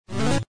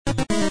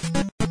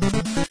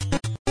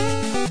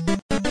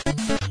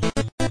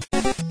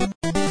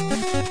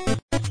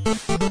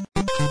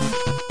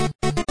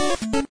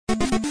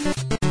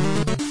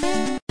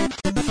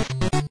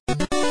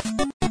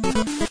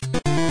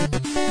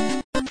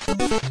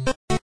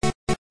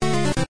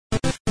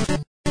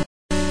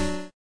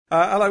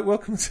Hello,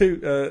 welcome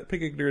to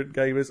Pig Ignorant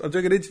Gamers. I'm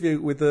doing an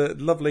interview with the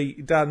lovely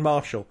Dan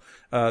Marshall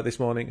this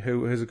morning,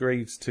 who has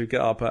agreed to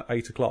get up at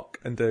 8 o'clock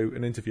and do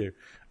an interview.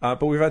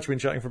 But we've actually been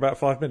chatting for about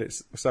 5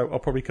 minutes, so I'll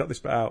probably cut this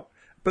bit out.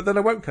 But then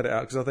I won't cut it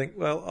out because I think,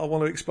 well, I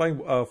want to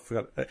explain. Oh, I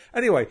forgot.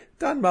 Anyway,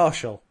 Dan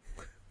Marshall.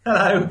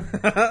 Hello.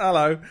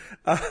 Hello.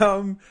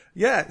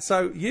 Yeah,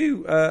 so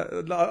you,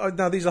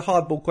 now these are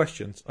hardball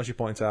questions, I should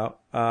point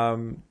out.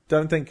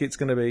 Don't think it's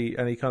going to be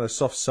any kind of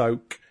soft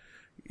soak,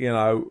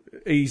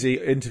 easy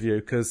interview,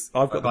 because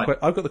I've got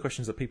the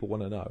questions that people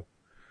want to know.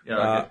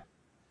 Yeah,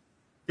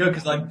 good,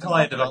 because I'm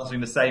tired of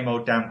answering the same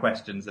old damn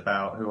questions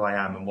about who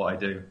I am and what I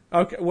do.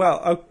 Okay,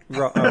 well,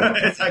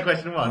 right. Is that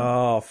question one?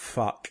 Oh,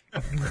 fuck.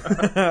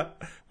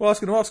 Well, I was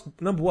going to ask,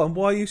 number one,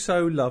 why are you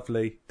so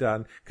lovely,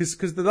 Dan?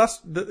 Because the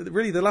last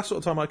sort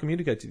of time I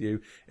communicated with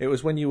you, it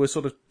was when you were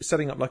sort of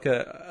setting up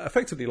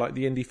effectively like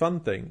the Indie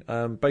Fun thing.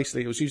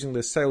 Basically, it was using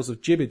the sales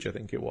of Jibbage, I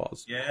think it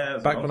was. Yeah.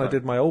 Back when I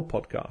did my old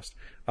podcast.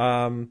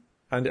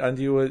 And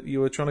you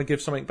were trying to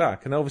give something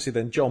back. And obviously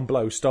then John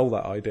Blow stole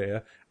that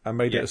idea and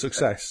made it a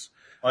success.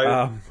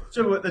 The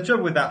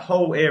trouble with that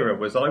whole era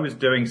was I was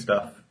doing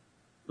stuff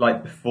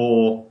like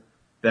before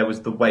there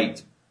was the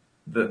weight,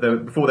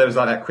 before there was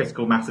like that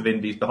critical mass of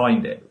indies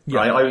behind it.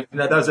 Right? I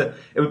was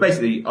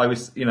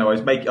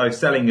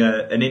selling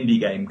an indie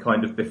game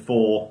kind of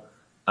before,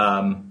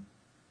 indie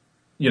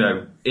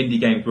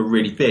games were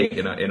really big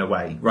in a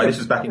way. Right? This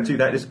was back in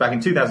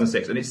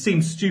 2006, and it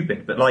seems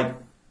stupid, but like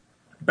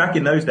back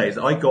in those days,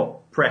 I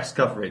got press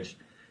coverage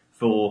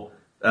for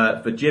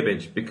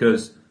Jibbage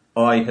because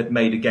I had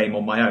made a game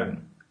on my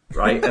own,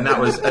 right? And that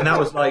was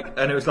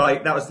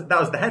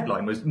the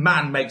headline was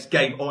 "Man makes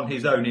game on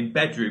his own in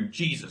bedroom.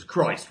 Jesus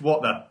Christ,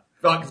 what the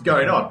fuck is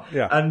going on?"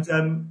 Yeah. And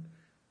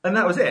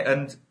that was it.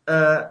 And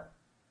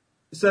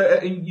so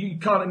you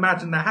can't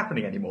imagine that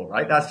happening anymore,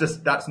 right?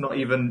 That's not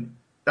even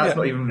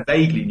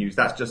vaguely news.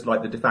 That's just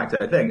like the de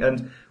facto thing.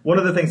 And one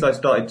of the things I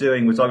started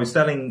doing was I was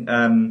selling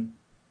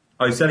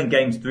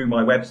games through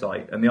my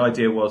website, and the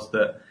idea was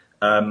that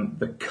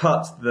the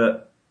cut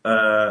that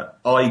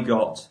I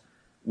got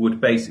would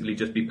basically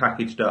just be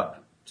packaged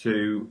up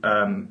to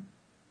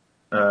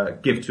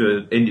give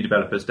to indie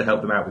developers to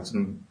help them out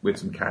with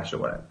some cash or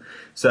whatever.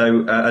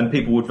 So and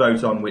people would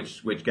vote on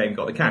which game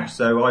got the cash.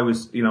 So I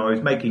was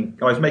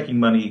making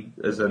money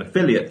as an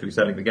affiliate through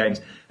selling the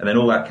games, and then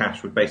all that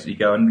cash would basically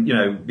go. And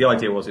the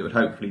idea was it would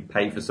hopefully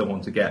pay for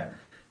someone to get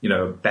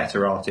a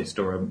better artist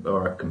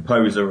or a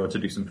composer or to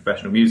do some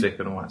professional music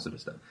and all that sort of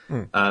stuff.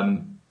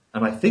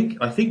 And I think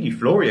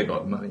Euphoria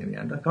got the money in the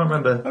end. I can't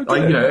remember. It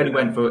only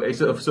went for, it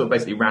sort of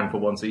basically ran for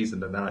one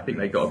season, and then I think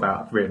they got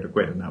about 300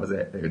 quid, and that was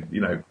it.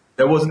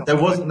 There wasn't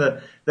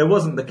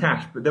the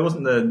cash, but there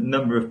wasn't the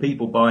number of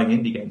people buying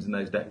indie games in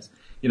those days.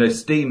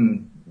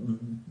 Steam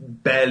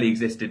barely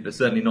existed, but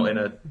certainly not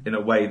in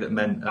a way that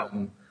meant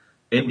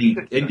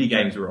indie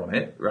games were on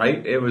it.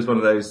 Right? It was one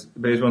of those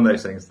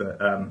things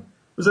that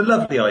was a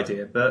lovely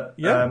idea, but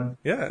and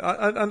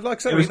like I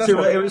said,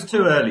 it was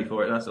too early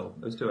for it. That's all.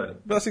 It was too early.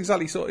 But that's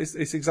exactly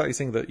it's exactly the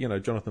thing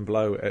that Jonathan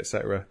Blow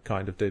etc.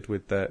 kind of did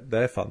with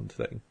their fund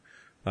thing.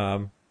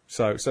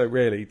 So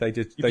really they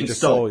just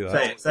stole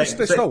that. They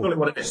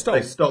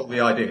stole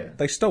the idea.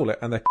 They stole it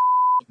and they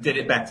did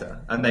it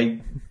better.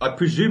 And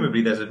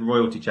presumably there's a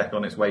royalty check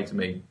on its way to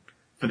me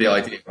for the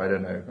idea. I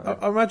don't know.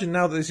 I imagine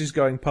now that this is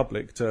going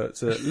public to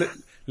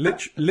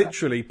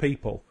literally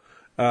people.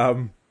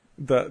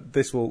 That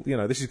this will,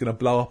 this is going to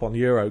blow up on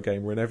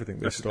Eurogamer and everything.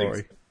 This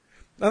story,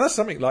 and that's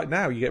something like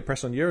now you get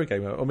press on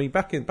Eurogamer. I mean,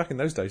 back in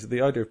those days,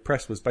 the idea of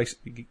press was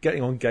basically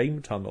getting on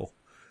Game Tunnel.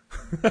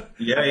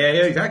 Yeah,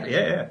 exactly.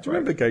 Yeah. Do you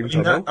remember Game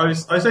Tunnel? I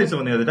was saying to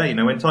someone the other day,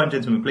 when Time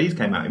Gentlemen Please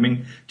came out. I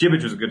mean,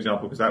 Jibbage was a good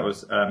example because that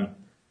was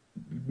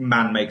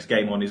Man makes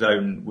game on his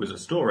own was a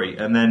story,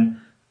 and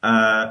then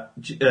Time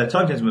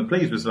Gentlemen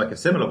Please was like a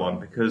similar one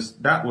because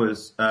that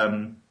was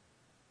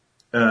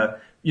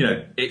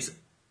it's.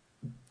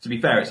 To be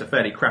fair, it's a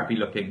fairly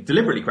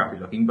deliberately crappy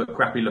looking, but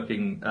crappy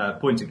looking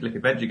point and click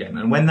adventure game.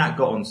 And when that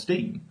got on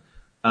Steam,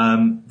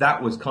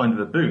 that was kind of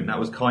a boon. That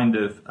was kind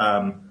of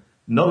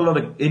not a lot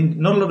of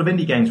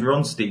indie games were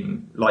on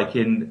Steam. Like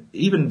even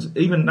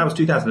that was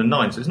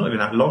 2009, so it's not even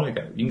that long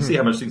ago. You can see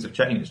how much things have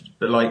changed.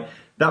 But like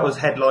that was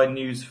headline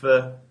news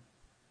for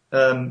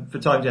Time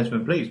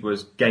Gentlemen Please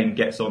was game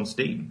gets on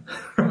Steam.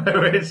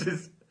 It's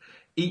just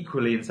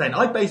equally insane.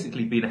 I've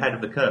basically been ahead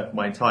of the curve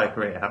my entire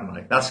career, haven't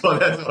I? That's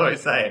what I'm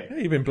saying.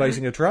 You've been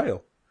blazing a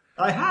trail.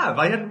 I have.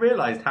 I hadn't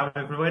realised how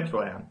influential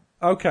I am.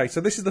 Okay, so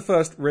this is the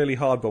first really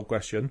hardball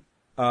question.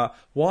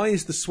 Why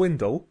is The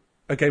Swindle,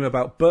 a game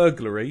about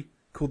burglary,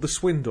 called The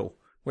Swindle,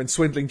 when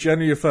swindling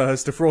generally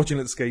refers to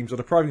fraudulent schemes of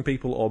depriving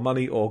people of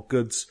money or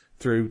goods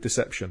through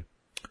deception?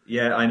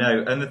 Yeah, I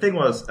know. And the thing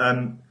was,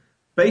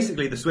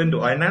 basically The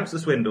Swindle, I announced The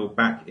Swindle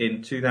back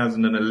in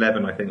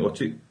 2011, I think, or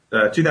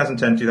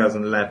 2010,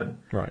 2011.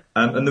 Right.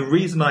 And the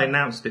reason I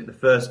announced it in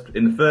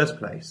the first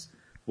place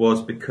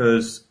was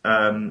because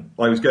I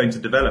was going to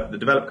the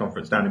Develop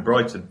conference down in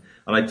Brighton,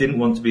 And I didn't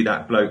want to be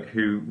that bloke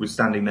who was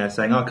standing there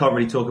saying, I can't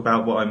really talk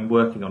about what I'm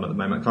working on at the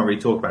moment. I can't really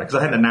talk about it because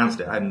I hadn't announced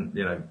it. I hadn't,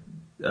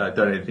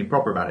 done anything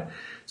proper about it.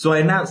 So I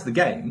announced the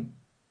game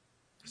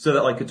so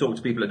that I could talk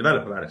to people at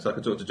Develop about it, so I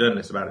could talk to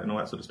journalists about it and all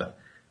that sort of stuff.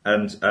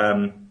 And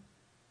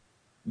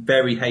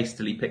very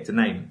hastily picked a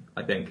name,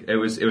 I think. It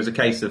was a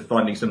case of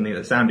finding something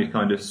that sounded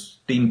kind of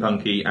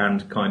steampunky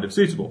and kind of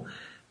suitable.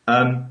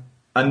 And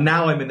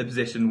now I'm in the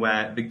position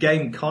where the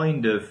game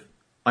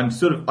I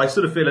sort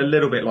of feel a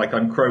little bit like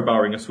I'm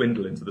crowbarring a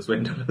swindle into the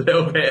swindle a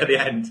little bit at the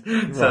end.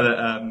 Right. So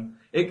that,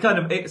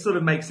 it sort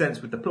of makes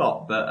sense with the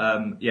plot, but,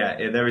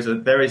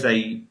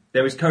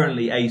 there is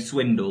currently a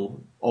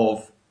swindle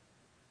of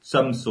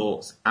some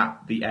sorts at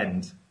the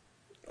end.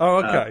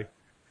 Oh, okay.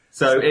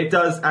 So it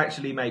does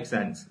actually make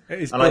sense.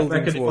 It is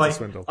building towards a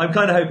swindle. I'm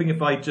kind of hoping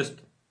if I just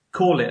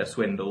call it a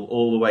swindle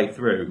all the way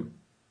through,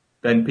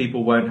 then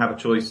people won't have a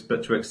choice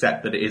but to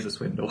accept that it is a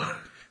swindle.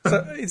 So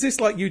is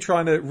this like you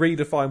trying to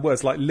redefine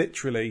words? Like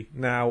literally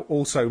now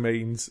also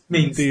means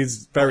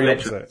is very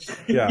opposite.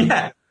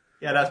 Yeah.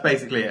 Yeah, that's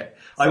basically it.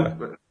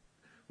 So.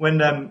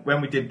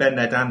 When we did Ben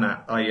There Dan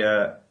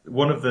That,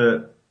 one of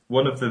the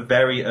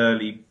very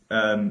early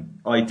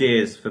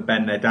ideas for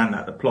Ben There Dan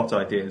That, the plot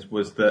ideas,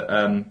 was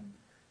that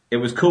it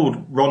was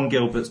called Ron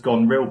Gilbert's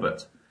Gone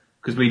Rilbert,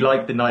 because we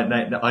liked the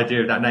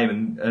idea of that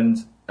name, and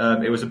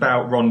it was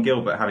about Ron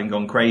Gilbert having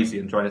gone crazy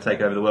and trying to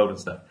take over the world and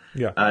stuff.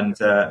 Yeah. And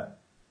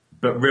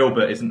but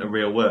Rilbert isn't a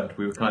real word.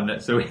 We were kind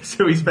of so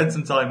we spent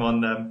some time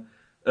on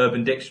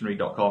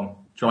UrbanDictionary.com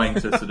trying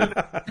to sort of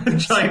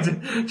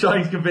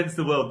trying to convince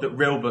the world that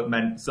Rilbert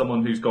meant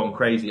someone who's gone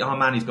crazy. Oh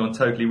man, he's gone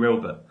totally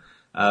Rilbert.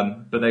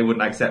 But they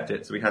wouldn't accept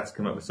it, so we had to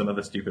come up with some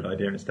other stupid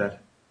idea instead.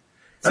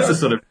 That's the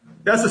sort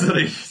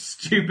of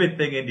stupid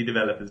thing indie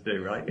developers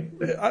do, right?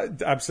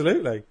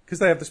 Absolutely, because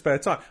they have the spare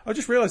time. I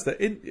just realised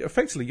that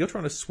effectively you're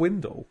trying to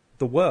swindle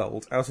the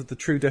world out of the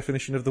true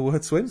definition of the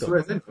word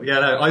swindle. Yeah,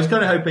 no, I was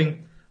kind of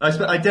hoping.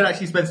 I did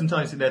actually spend some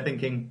time sitting there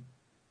thinking,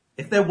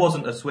 if there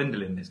wasn't a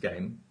swindle in this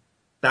game,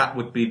 that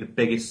would be the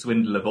biggest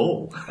swindle of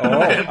all. Oh,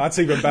 that's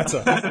even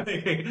better.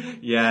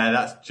 Yeah,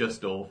 that's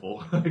just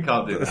awful. I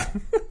can't do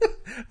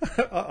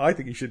that. I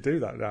think you should do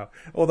that now.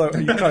 Although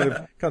you've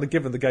kind of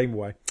given the game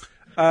away.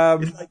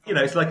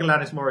 It's like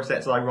Alanis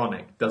Morissette's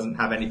Ironic doesn't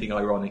have anything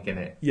ironic in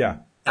it. Yeah.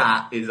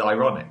 That is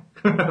ironic.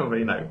 Oh,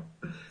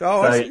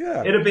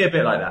 yeah. It'll be a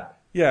bit like that.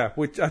 Yeah,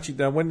 which actually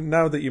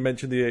now that you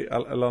mentioned the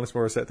Alanis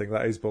Morissette thing,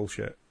 that is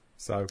bullshit.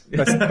 So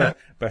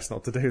best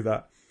not to do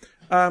that.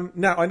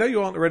 Now, I know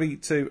you aren't ready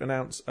to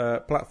announce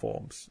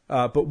platforms,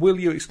 but will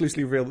you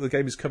exclusively reveal that the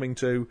game is coming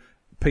to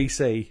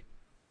PC?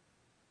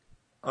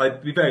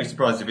 I'd be very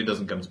surprised if it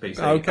doesn't come to PC.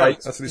 Okay,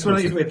 it's one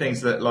of these weird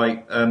things that,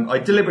 I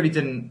deliberately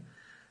didn't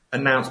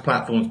announce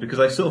platforms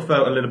because I sort of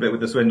felt a little bit with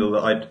the swindle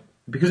that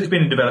because it's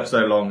been developed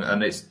so long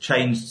and it's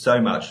changed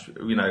so much,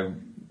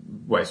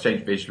 it's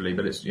changed visually,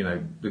 but it's,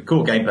 the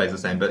core gameplay is the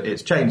same, but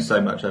it's changed so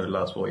much over the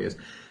last 4 years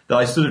that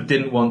I sort of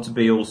didn't want to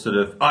be all sort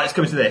of, it's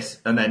coming to this,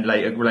 and then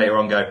later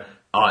on go,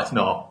 it's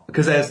not.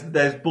 Because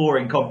there's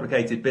boring,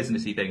 complicated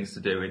businessy things to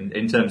do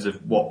in terms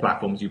of what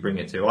platforms you bring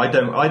it to. I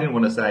didn't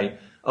want to say,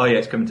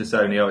 it's coming to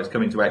Sony, it's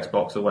coming to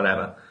Xbox or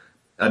whatever.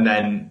 And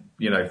then,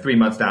 3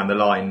 months down the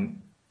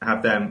line,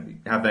 have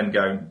them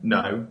go,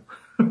 no.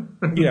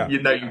 Yeah. You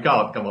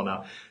can't, come on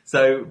now.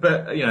 So,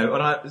 but,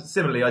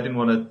 similarly, I didn't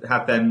want to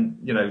have them,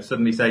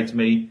 suddenly say to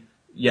me,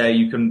 yeah,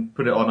 you can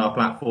put it on our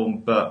platform,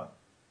 but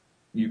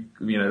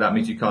that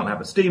means you can't have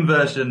a Steam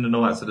version and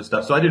all that sort of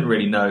stuff. So I didn't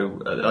really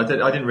know. I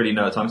didn't really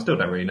know at the time. Still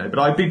don't really know. But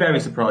I'd be very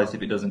surprised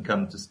if it doesn't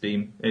come to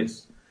Steam.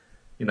 It's,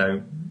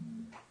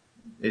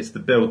 it's the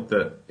build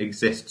that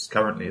exists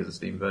currently as a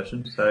Steam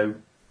version. So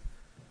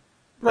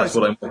that's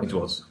what I'm working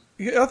towards.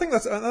 Yeah, I think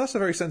that's a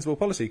very sensible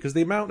policy because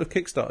the amount of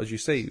Kickstarters you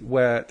see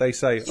where they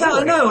say,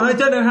 I know, and I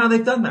don't know how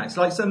they've done that. It's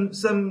like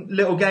some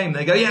little game.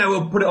 They go,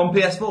 we'll put it on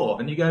PS4,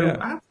 and you go,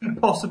 how can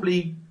you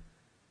possibly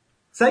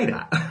say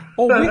that?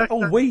 Or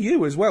Wii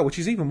U as well, which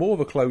is even more of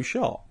a closed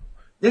shop.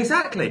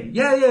 Exactly.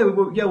 Yeah.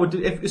 We'll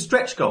do a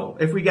stretch goal.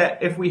 If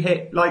we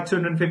hit like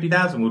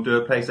 250,000, we'll do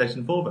a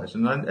PlayStation 4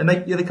 version. And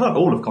they can't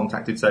all have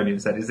contacted Sony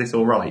and said, "Is this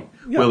all right?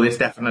 Yeah. Will this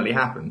definitely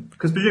happen?"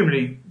 Because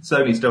presumably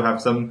Sony still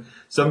have some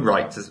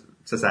right to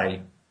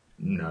say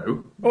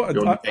no. Well,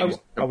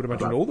 I would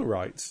imagine all the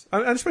rights,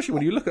 and especially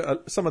when you look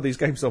at some of these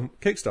games on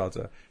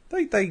Kickstarter,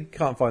 they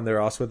can't find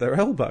their arse with their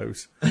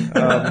elbows.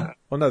 Well,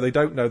 no, they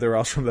don't know their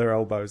arse from their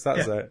elbows.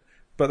 That's it.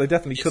 But they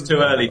definitely couldn't.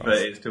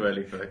 It's too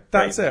early for it.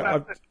 That's it.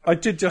 I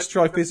did just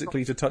try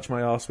physically to touch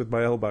my arse with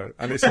my elbow,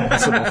 and it's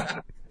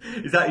impossible.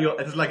 Is that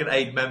it's like an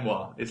aid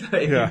memoir? If you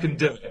can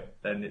do it,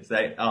 then it's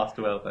arse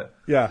to elbow.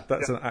 Yeah,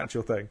 that's an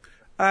actual thing.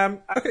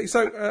 Okay,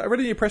 so I read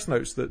in your press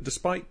notes that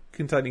despite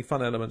containing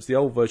fun elements, the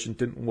old version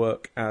didn't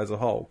work as a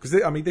whole. Because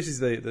this is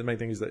the main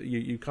thing is that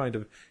you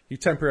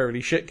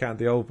temporarily shit-canned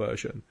the old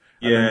version.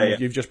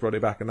 And you've just brought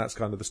it back, and that's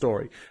kind of the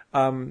story.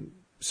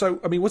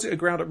 So, was it a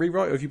ground-up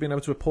rewrite, or have you been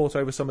able to port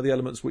over some of the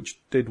elements which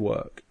did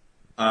work?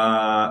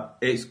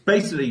 It's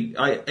basically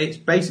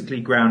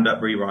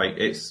ground-up rewrite.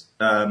 It's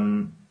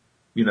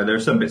there are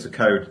some bits of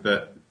code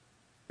that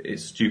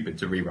it's stupid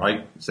to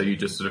rewrite, so you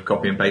just sort of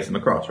copy and paste them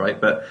across, right?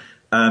 But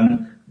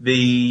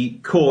the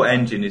core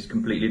engine is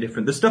completely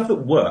different. The stuff that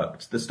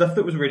worked, the stuff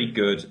that was really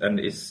good and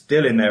is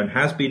still in there and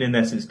has been in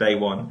there since day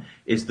one,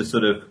 is the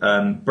sort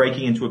of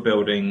breaking into a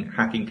building,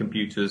 hacking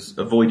computers,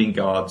 avoiding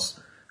guards,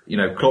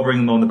 clobbering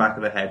them on the back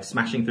of the head,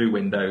 smashing through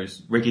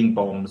windows, rigging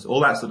bombs, all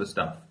that sort of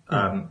stuff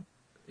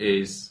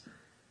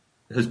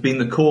has been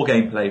the core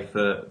gameplay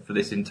for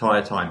this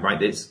entire time,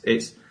 right?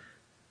 It's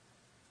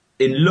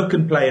in look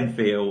and play and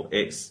feel,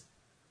 it's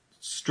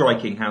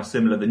striking how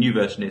similar the new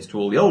version is to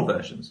all the old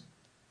versions.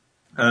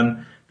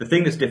 The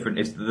thing that's different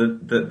is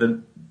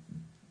the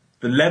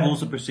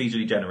levels are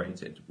procedurally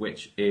generated,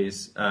 which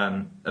is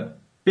a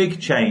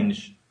big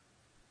change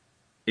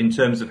in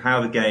terms of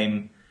how the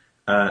game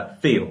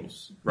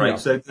feels, right?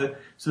 Yeah.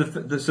 So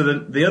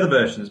the other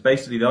versions,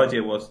 basically the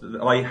idea was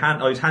that I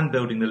was hand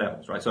building the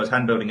levels, right? So I was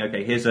hand building.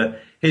 Okay, here's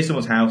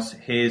someone's house,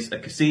 here's a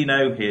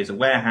casino, here's a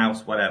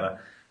warehouse, whatever.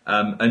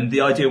 And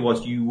the idea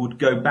was you would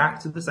go back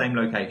to the same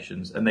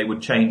locations and they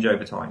would change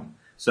over time.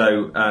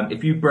 So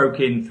if you broke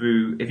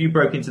into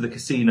the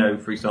casino,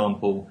 for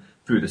example,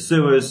 through the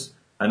sewers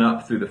and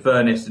up through the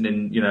furnace and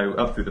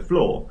up through the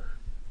floor,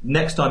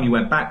 next time you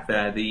went back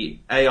there, the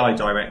AI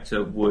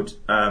director would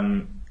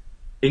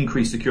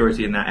increase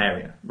security in that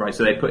area, right?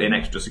 So they put in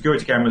extra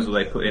security cameras, or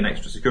they put in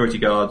extra security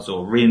guards,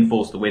 or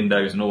reinforce the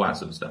windows and all that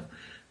sort of stuff.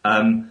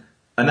 And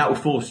that would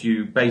force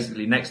you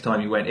basically next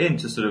time you went in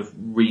to sort of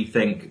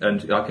rethink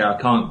and okay, I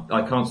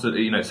can't sort of,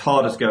 it's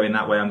harder to go in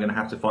that way. I'm going to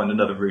have to find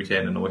another route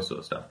in and all this sort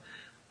of stuff.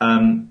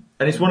 And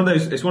it's one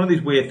of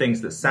these weird things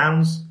that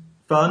sounds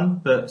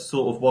fun, but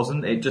sort of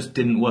wasn't. It just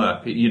didn't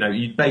work.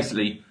 You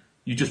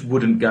just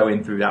wouldn't go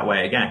in through that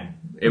way again.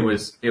 It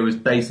was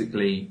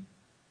basically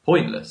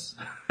pointless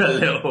a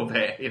little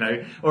bit,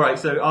 All right.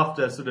 So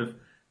after sort of,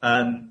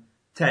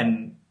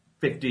 10,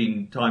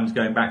 15 times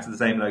going back to the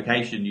same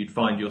location, you'd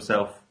find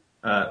yourself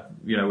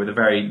with a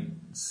very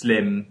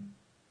slim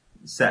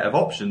set of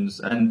options,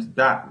 and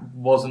that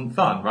wasn't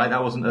fun, right?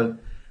 That wasn't an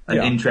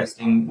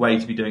interesting way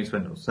to be doing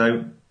Swindles.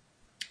 So,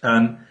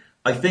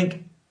 I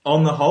think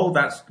on the whole,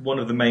 that's one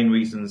of the main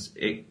reasons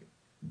it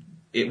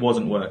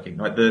wasn't working.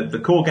 Like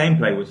the core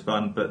gameplay was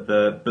fun, but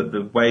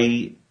the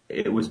way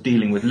it was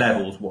dealing with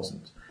levels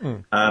wasn't.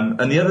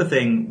 And the other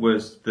thing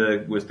was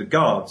the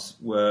guards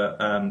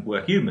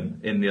were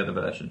human in the other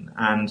version,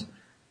 and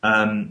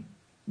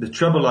the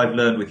trouble I've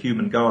learned with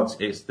human guards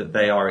is that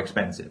they are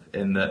expensive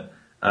in that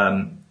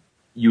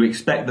you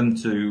expect them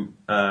to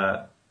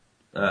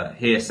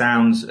hear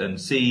sounds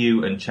and see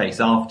you and chase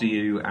after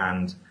you,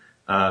 and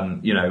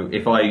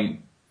if I've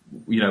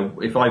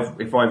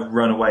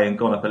run away and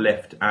gone up a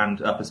lift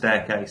and up a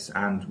staircase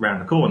and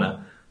round a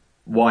corner,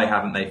 why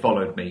haven't they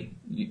followed me,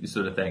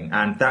 sort of thing.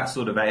 And that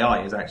sort of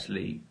AI is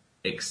actually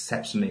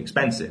exceptionally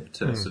expensive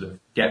to sort of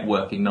get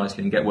working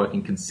nicely and get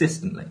working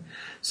consistently.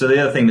 So the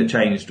other thing that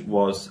changed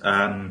was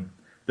that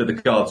the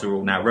guards are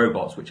all now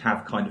robots, which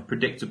have kind of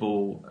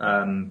predictable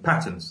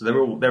patterns. So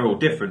they're all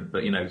different,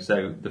 but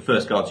so the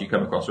first guards you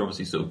come across are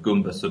obviously sort of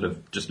Goomba, sort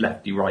of just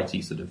lefty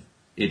righty sort of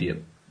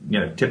idiot,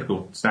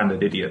 typical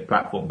standard idiot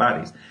platform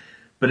baddies.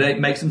 But it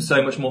makes them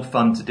so much more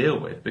fun to deal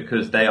with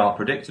because they are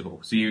predictable.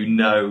 So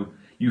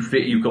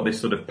you've got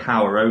this sort of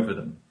power over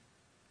them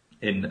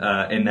in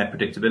their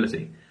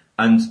predictability.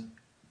 And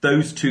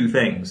those two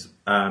things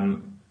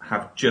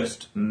have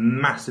just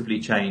massively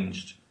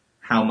changed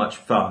how much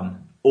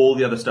fun all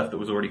the other stuff that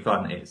was already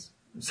fun is.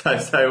 So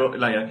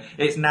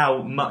it's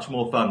now much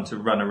more fun to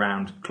run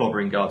around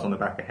clobbering guards on the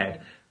back of the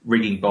head,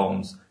 rigging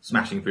bombs,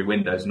 smashing through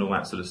windows and all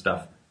that sort of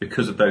stuff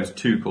because of those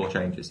two core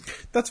changes.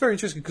 That's very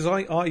interesting because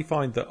I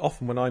find that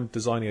often when I'm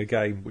designing a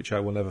game, which I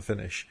will never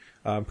finish,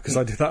 because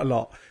I do that a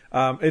lot,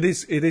 it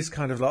is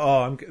kind of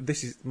like,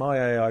 my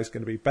AI is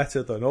going to be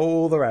better than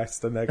all the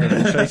rest, and they're going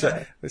to change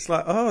it. It's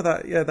like,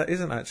 that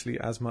isn't actually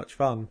as much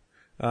fun.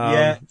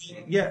 Yeah,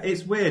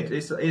 it's weird.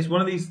 It's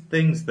one of these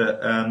things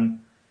that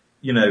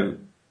you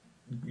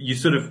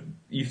sort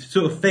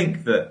of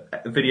think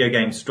that video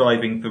games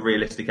striving for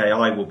realistic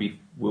AI will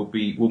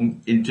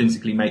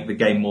intrinsically make the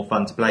game more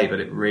fun to play, but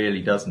it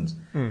really doesn't.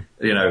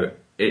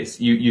 It's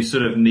you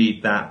sort of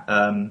need that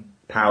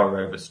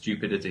power over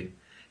stupidity.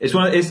 It's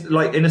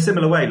like in a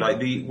similar way,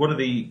 like one of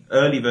the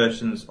early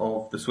versions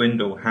of the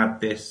Swindle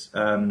had this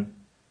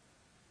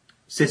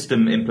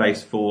system in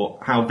place for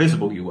how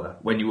visible you were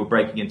when you were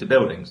breaking into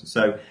buildings.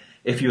 So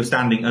if you were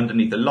standing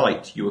underneath a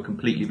light, you were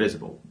completely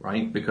visible,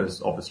 right?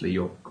 Because obviously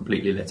you're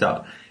completely lit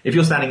up. If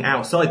you're standing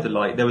outside the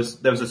light, there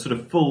was a sort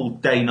of full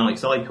day-night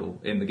cycle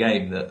in the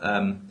game that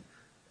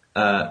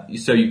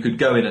so you could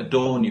go in at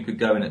dawn, you could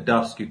go in at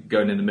dusk, you could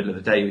go in the middle of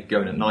the day, you could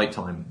go in at night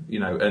time,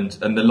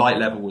 and the light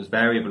level was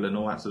variable and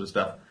all that sort of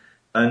stuff.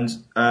 And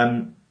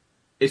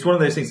it's one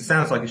of those things that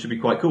sounds like it should be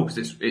quite cool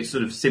because it's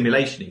sort of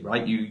simulation-y,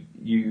 right?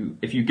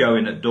 If you go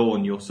in at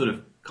dawn, you're sort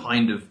of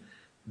kind of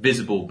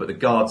visible, but the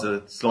guards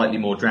are slightly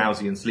more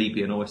drowsy and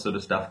sleepy and all this sort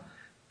of stuff.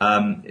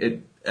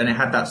 It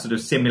had that sort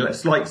of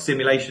slight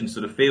simulation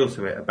sort of feel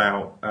to it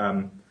about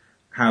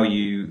how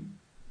you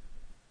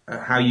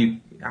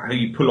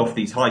you pull off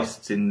these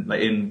heists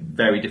in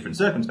very different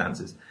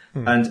circumstances.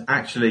 And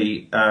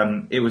actually,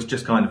 it was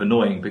just kind of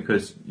annoying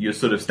because you're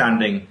sort of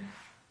standing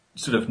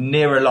sort of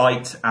near a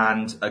light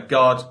and a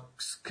guard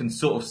can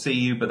sort of see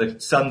you, but the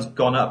sun's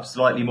gone up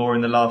slightly more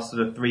in the last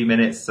sort of 3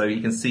 minutes, so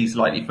you can see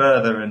slightly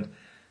further. And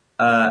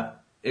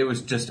it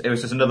was just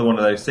another one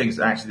of those things.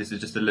 Actually, this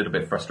is just a little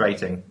bit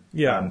frustrating.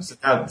 Yeah.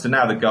 So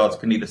now the guards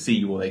can either see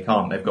you or they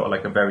can't. They've got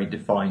like a very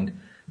defined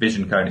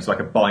vision cone. It's like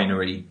a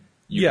binary.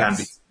 You can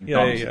be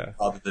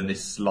rather than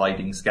this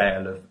sliding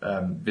scale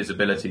of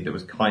visibility that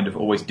was kind of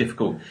always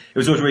difficult. It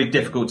was always really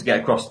difficult to get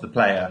across to the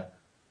player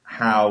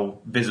how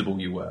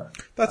visible you were.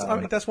 That's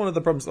that's one of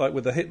the problems, like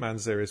with the Hitman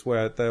series,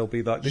 where there'll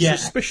be like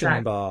this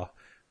suspicion bar.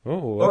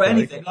 Oh, okay. Or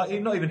anything, like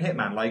not even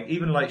Hitman, like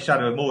even like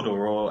Shadow of Mordor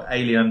or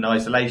Alien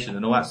Isolation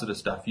and all that sort of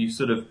stuff. You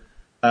sort of,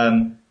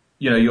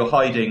 you're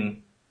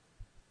hiding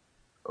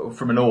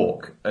from an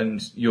orc,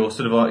 and you're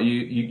sort of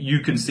you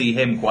can see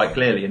him quite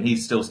clearly, and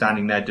he's still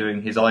standing there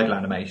doing his idle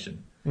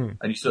animation, and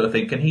you sort of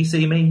think, can he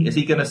see me? Is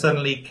he going to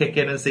suddenly kick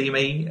in and see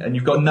me? And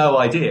you've got no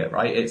idea,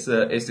 right? It's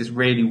this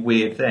really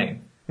weird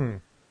thing.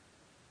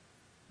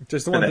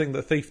 Just the one thing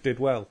that Thief did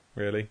well,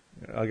 really,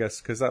 I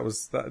guess, because that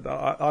was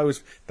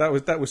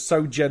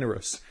so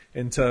generous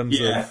in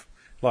terms of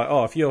like,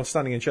 if you're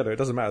standing in shadow, it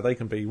doesn't matter. They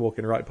can be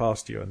walking right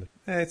past you, and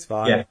it's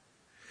fine. Yeah,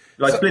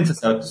 like Splinter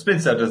Cell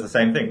does the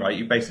same thing, right?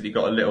 You basically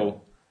got a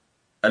little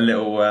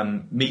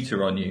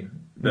meter on you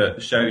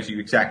that shows you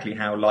exactly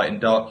how light and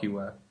dark you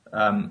were,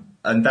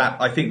 and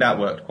I think that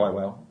worked quite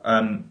well.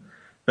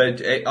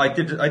 But I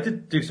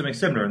did do something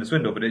similar in the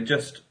Swindle, but it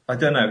just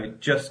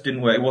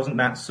didn't work.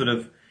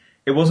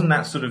 It wasn't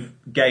that sort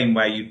of game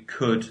where you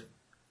could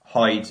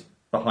hide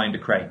behind a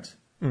crate,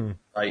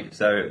 right?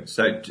 So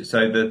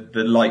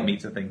the light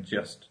meter thing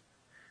just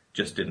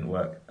didn't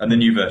work, and the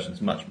new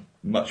version's much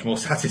more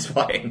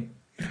satisfying.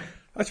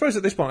 I suppose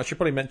at this point I should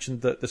probably mention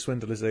that the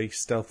Swindle is a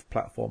stealth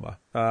platformer.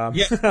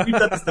 Yes, we've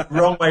done this the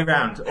wrong way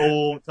round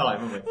all the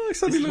time, haven't we?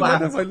 This is what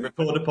happens when we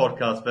record a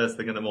podcast first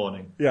thing in the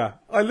morning. Yeah,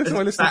 I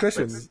listen to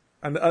questions,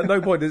 and at no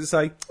point does it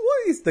say,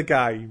 "What is the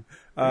game?"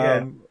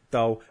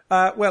 Dull.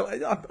 Well,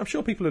 I'm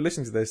sure people who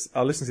listen to this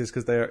are listening to this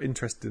because they are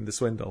interested in the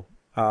Swindle,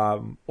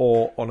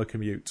 or on a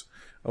commute,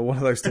 or one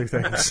of those two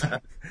things.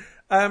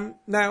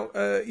 Now,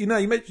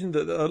 you mentioned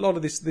that a lot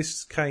of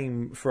this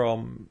came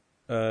from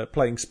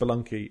playing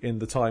Spelunky in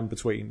the time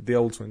between the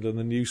old Swindle and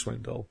the new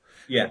Swindle.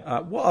 Yeah.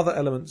 What other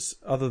elements,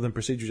 other than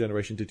procedural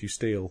generation, did you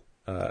steal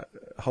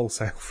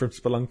wholesale from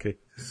Spelunky?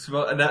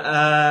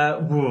 I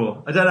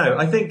don't know.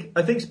 I think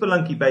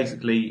Spelunky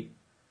basically.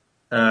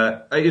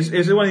 It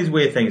was one of these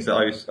weird things that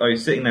I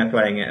was sitting there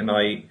playing it, and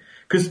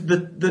because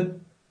the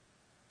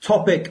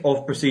topic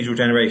of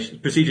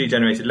procedurally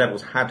generated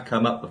levels had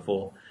come up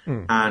before,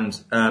 and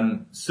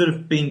sort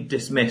of been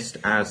dismissed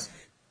as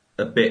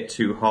a bit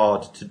too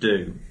hard to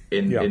do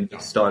in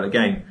this style of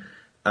game,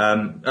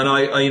 and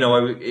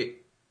it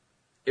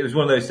was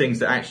one of those things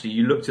that actually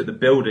you looked at the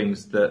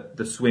buildings that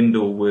the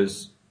Swindle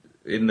was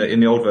in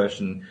the old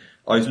version.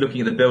 I was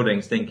looking at the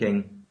buildings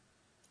thinking,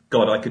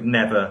 God, I could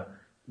never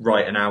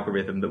write an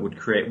algorithm that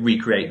would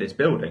recreate this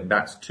building.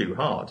 That's too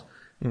hard.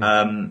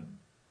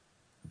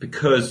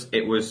 Because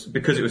it was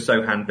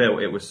so hand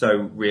built, it was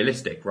so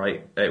realistic,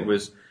 right?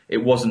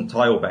 It wasn't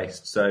tile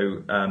based,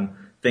 so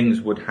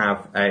things would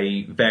have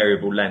a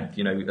variable length.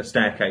 A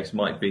staircase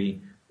might be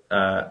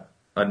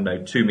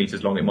 2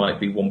 meters long, it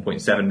might be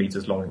 1.7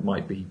 meters long, it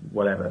might be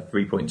whatever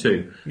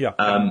 3.2. Yeah.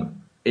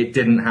 It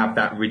didn't have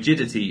that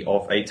rigidity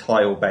of a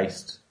tile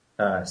based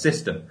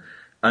system.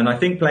 And I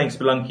think playing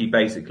Spelunky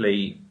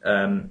basically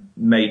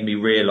made me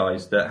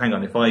realise that, hang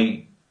on, if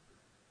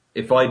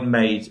I'd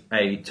made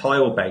a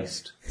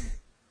tile-based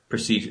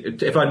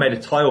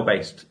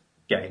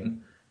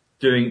game,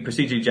 doing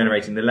procedurally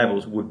generating the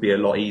levels would be a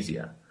lot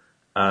easier.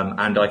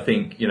 And I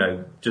think,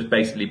 just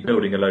basically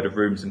building a load of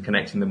rooms and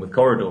connecting them with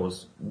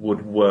corridors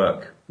would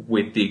work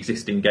with the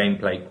existing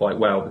gameplay quite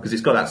well, because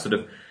it's got that sort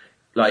of,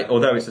 like,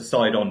 although it's a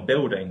side-on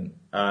building,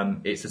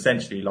 it's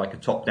essentially like a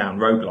top-down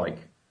roguelike.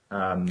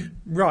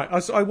 Right,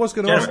 I was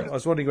going to ask. I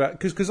was wondering about,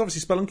 because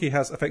obviously Spelunky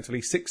has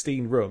effectively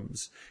 16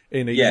 rooms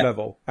in each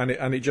level, and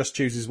it just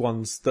chooses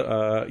ones that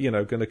are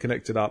going to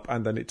connect it up,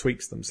 and then it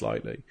tweaks them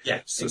slightly.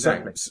 Yeah,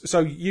 exactly. So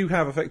you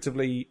have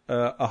effectively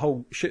a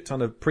whole shit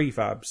ton of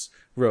prefabs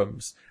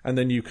rooms, and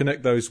then you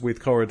connect those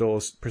with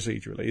corridors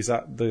procedurally. Is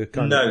that the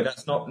kind? No,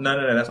 that's not.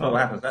 No, that's not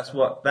what happens. That's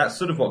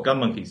sort of what Gun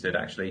Monkeys did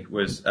actually.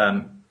 Was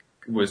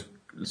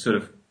sort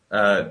of.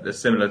 A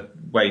similar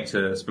way to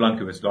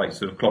Spelunky was like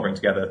sort of clobbering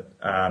together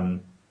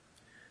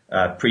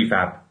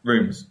prefab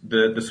rooms.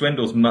 The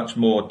Swindle's much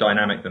more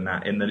dynamic than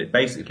that, in that it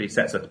basically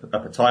sets up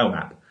a tile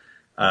map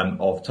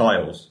of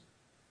tiles,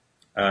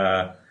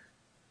 sort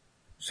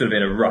of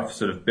in a rough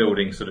sort of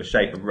building sort of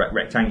shape, a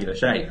rectangular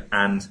shape,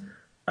 and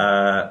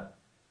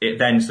it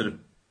then sort of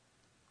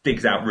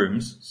digs out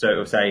rooms. So it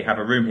will say have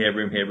a room here,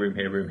 room here, room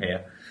here, room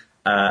here.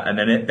 And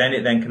then it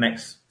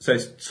connects. So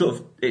it's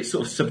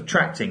sort of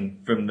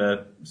subtracting from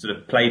the sort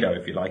of Play-Doh,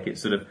 if you like.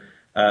 It's sort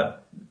of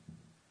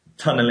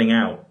tunneling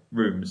out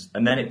rooms,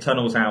 and then it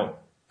tunnels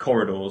out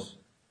corridors,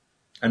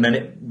 and then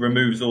it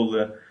removes all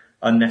the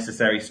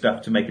unnecessary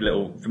stuff to make a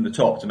little from the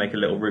top to make a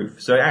little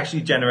roof. So it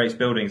actually generates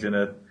buildings in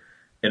a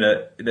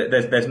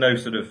there's no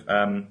sort of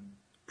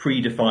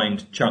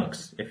predefined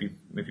chunks if you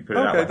put it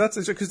that way. Okay,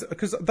 that's because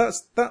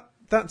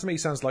that to me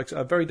sounds like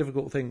a very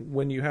difficult thing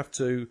when you have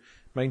to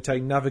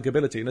maintain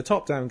navigability in a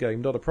top-down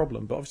game. Not a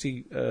problem, but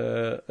obviously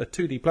a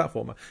 2D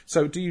platformer.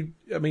 So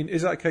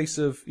is that a case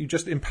of you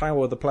just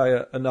empower the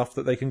player enough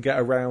that they can get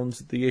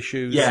around the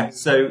issues? Yeah.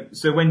 So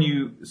when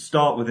you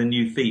start with a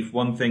new thief,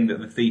 one thing that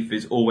the thief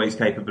is always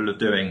capable of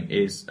doing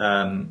is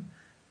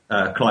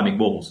climbing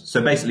walls.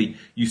 So basically,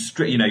 you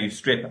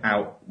strip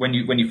out when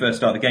you first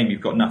start the game. You've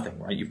got nothing,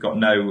 right? You've got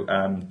no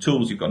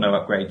tools, you've got no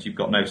upgrades, you've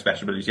got no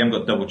special abilities, you haven't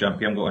got double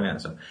jump, you haven't got any of that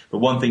stuff. But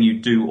one thing you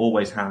do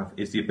always have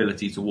is the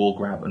ability to wall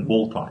grab and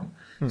wall climb.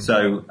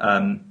 So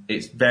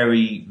it's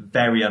very,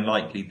 very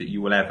unlikely that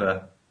you will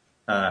ever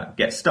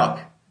get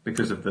stuck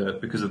because of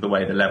the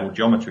way the level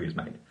geometry is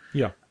made.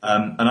 Yeah.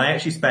 And I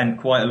actually spent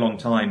quite a long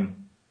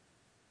time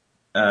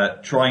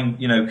trying,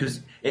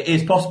 because it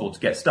is possible to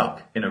get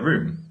stuck in a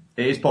room.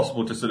 It is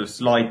possible to sort of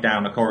slide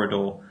down a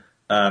corridor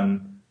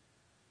and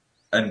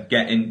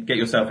get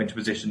yourself into a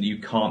position that you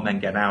can't then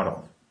get out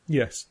of.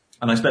 Yes.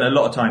 And I spent a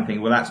lot of time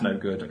thinking, well, that's no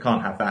good. I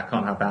can't have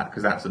that,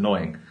 because that's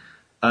annoying.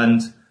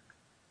 And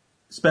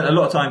spent a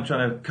lot of time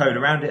trying to code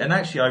around it. And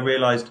actually I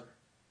realized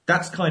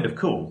that's kind of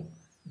cool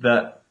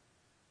that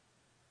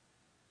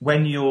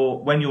when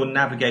you're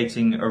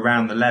navigating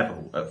around the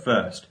level at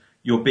first,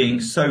 you're being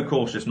so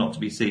cautious not to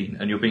be seen,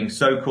 and you're being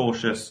so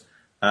cautious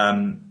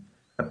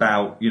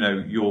about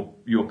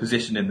your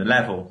position in the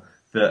level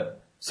that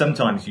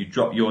sometimes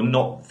you're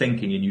not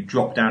thinking and you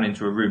drop down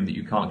into a room that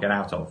you can't get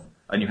out of,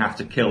 and you have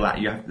to kill that.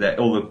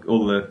 All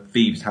the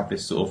thieves have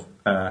this sort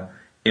of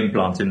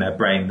implant in their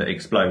brain that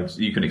explodes.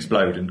 You can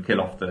explode and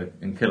kill off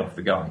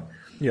the guy.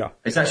 Yeah,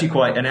 it's actually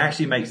and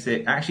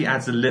it actually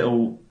adds a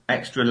little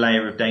extra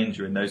layer of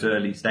danger in those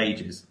early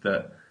stages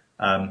that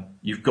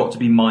you've got to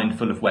be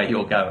mindful of where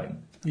you're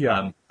going.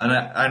 Yeah, and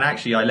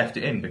actually I left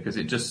it in because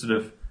it just sort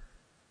of.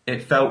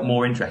 It felt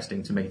more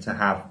interesting to me to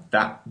have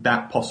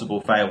that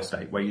possible fail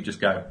state where you just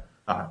go,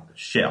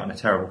 shit, I'm a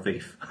terrible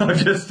thief.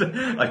 I've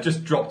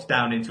just dropped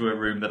down into a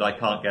room that I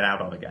can't get out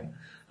of again.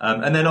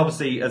 And then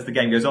obviously as the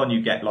game goes on,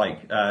 you get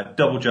like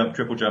double jump,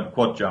 triple jump,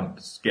 quad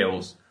jump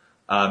skills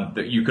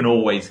that you can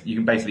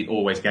basically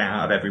always get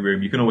out of every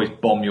room. You can always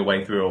bomb your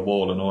way through a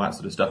wall and all that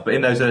sort of stuff. But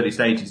in those early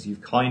stages, you're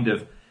kind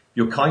of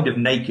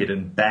naked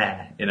and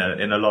bare in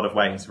a lot of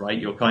ways, right?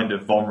 You're kind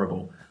of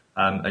vulnerable,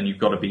 and you've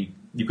got to be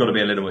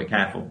a little bit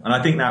careful. And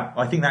I think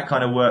that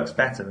kind of works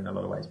better in a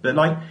lot of ways. But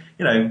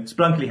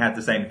Spelunky had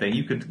the same thing.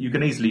 You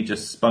can easily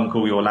just spunk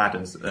all your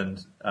ladders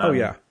and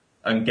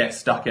and get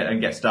stuck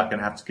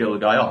and have to kill the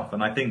guy off.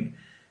 And I think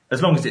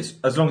as long as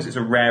it's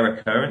a rare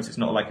occurrence, it's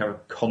not like a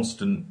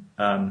constant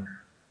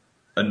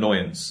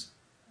annoyance.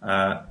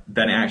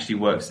 Then it actually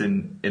works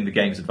in the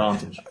game's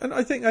advantage. And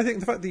I think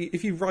the fact that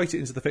if you write it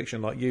into the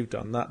fiction like you've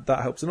done, that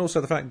helps. And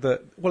also the fact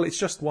that it's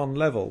just one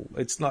level.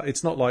 It's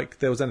not like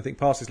there was anything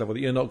past this level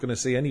that you're not going to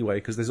see anyway,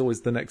 because there's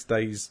always the next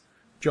day's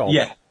job.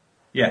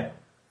 Yeah.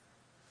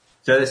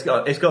 So it's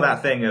got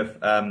that thing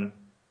of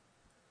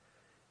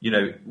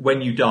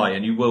when you die,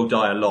 and you will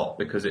die a lot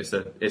because it's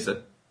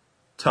a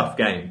tough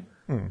game,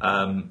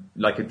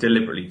 like a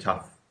deliberately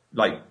tough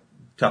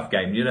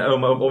game.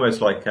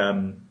 Almost like.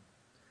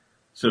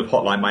 Sort of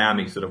Hotline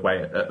Miami sort of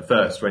way at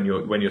first when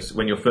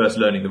you're first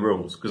learning the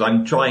rules, because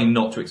I'm trying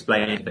not to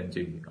explain anything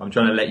to you. I'm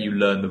trying to let you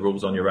learn the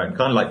rules on your own,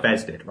 kind of like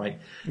Fez did, right?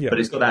 Yeah. But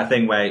it's got that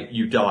thing where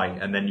you die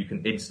and then you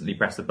can instantly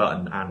press the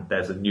button and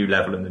there's a new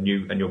level and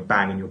you're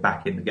bang and you're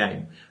back in the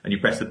game, and you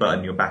press the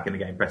button, you're back in the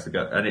game, press the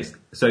button, and it's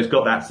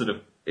got that sort of,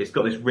 it's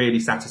got this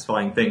really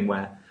satisfying thing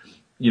where,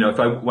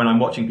 when I'm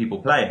watching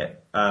people play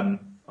it, I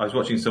was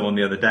watching someone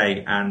the other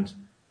day and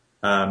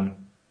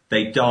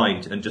they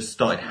died and just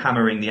started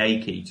hammering the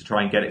A key to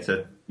try and get it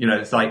to,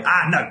 it's like,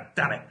 no,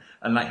 damn it.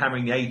 And like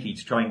hammering the A key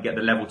to try and get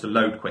the level to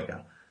load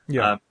quicker.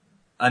 Yeah.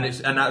 And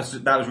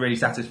that was really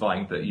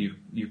satisfying that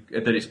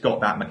that it's got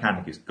that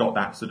mechanic. It's got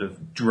that sort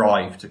of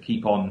drive to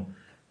keep on,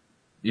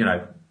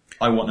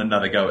 I want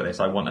another go at this.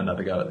 I want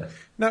another go at this.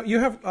 Now you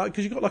have,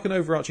 because you've got like an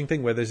overarching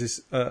thing where there's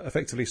this,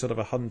 effectively sort of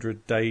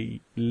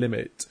 100-day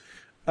limit.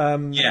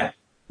 Yeah.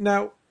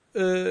 Now,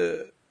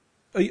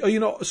 are you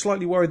not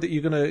slightly worried that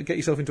you're going to get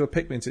yourself into a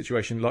Pikmin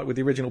situation, like with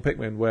the original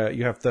Pikmin, where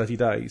you have 30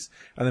 days,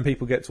 and then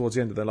people get towards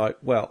the end and they're like,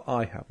 well,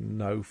 I have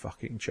no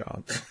fucking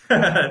chance?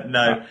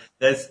 No,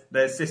 there's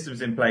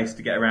systems in place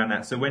to get around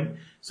that. So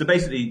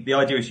basically the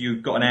idea is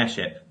you've got an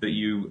airship that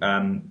you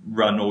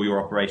run all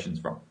your operations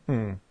from.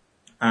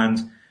 And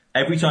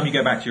every time you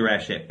go back to your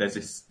airship, there's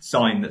this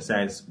sign that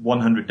says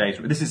 100 days.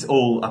 This is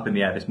all up in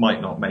the air. This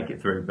might not make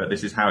it through, but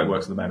this is how it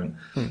works at the moment.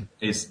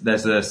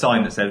 There's a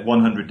sign that says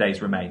 100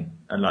 days remain,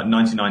 and like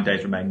 99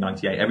 days remain,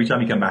 98. Every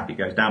time you come back, it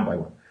goes down by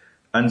one.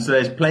 And so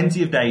there's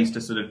plenty of days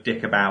to sort of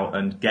dick about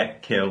and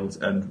get killed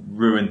and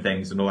ruin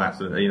things and all that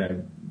sort of,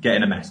 get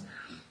in a mess.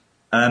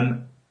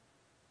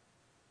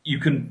 You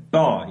can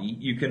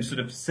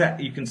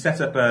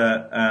set up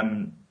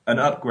an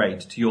upgrade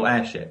to your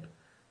airship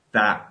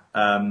that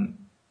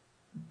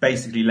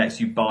basically lets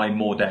you buy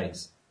more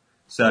days.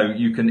 So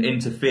you can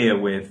interfere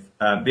with,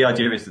 the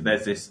idea is that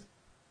there's this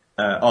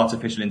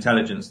artificial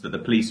intelligence that the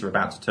police are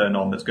about to turn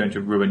on that's going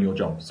to ruin your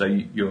job. So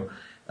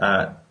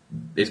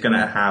it's going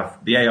to have,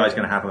 the AI is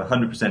going to have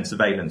 100%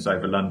 surveillance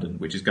over London,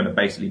 which is going to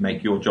basically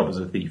make your job as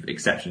a thief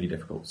exceptionally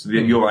difficult. So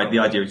the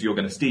idea is you're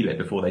going to steal it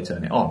before they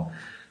turn it on.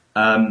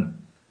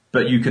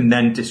 But you can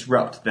then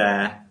disrupt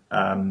their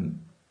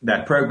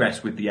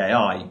progress with the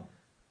AI,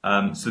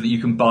 so that you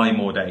can buy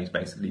more days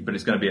basically, but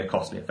it's going to be a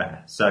costly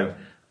affair. So,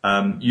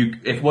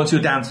 once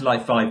you're down to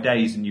like 5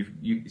 days and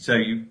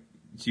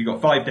you've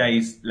got 5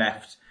 days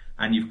left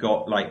and you've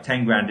got like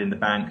 10 grand in the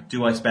bank,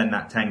 do I spend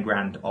that 10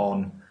 grand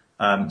on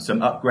some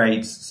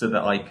upgrades so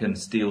that I can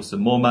steal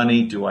some more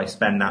money? Do I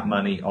spend that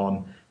money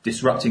on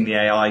disrupting the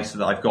AI so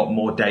that I've got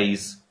more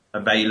days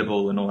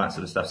available and all that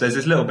sort of stuff? So there's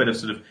this little bit of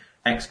sort of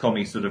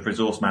XCOM-y sort of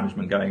resource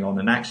management going on,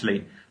 and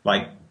actually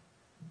like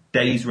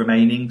days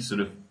remaining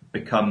sort of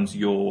becomes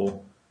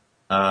your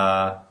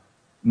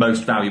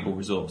most valuable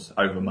resource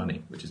over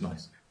money, which is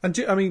nice. And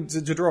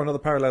to draw another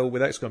parallel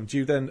with XCOM, do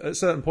you then, at a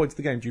certain point of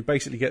the game, do you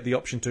basically get the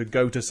option to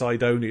go to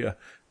Cydonia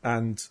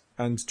and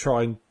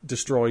try and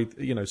destroy,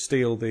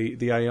 steal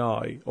the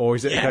AI? Or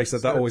is it a case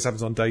that always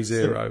happens on day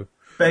zero?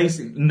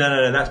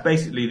 No. That's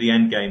basically the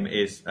end game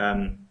is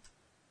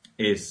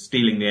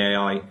stealing the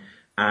AI.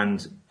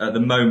 And at the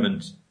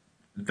moment,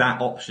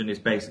 that option is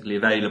basically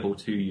available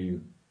to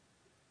you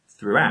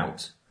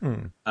throughout.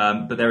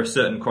 But there are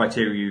certain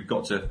criteria you've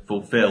got to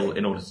fulfill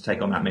in order to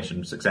take on that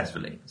mission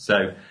successfully.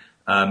 So,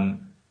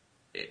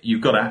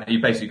 you've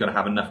basically got to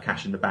have enough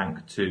cash in the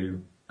bank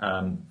to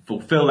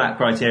fulfill that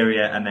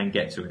criteria and then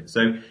get to it.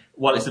 So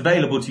while it's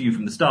available to you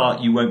from the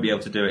start, you won't be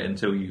able to do it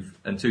until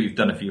you've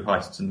done a few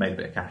heists and made a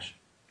bit of cash.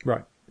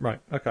 Right.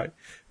 Okay.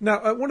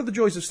 Now, one of the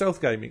joys of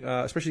stealth gaming,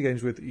 especially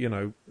games with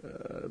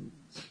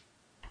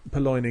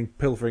purloining,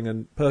 pilfering,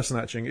 and person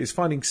hatching, is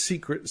finding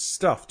secret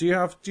stuff.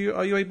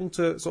 Are you able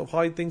to sort of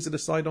hide things in a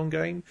side-on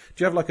game?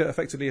 Do you have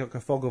effectively a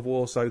fog of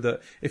war, so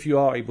that if you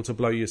are able to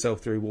blow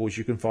yourself through walls,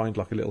 you can find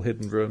like a little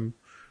hidden room?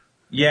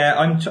 Yeah,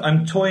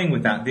 I'm toying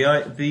with that.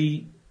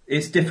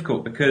 It's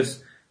difficult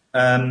because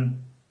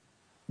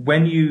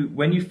when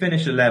you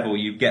finish a level,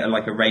 you get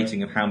a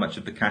rating of how much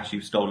of the cash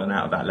you've stolen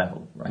out of that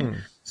level, right?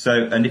 So,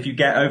 and if you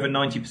get over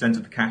 90%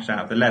 of the cash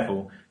out of the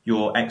level,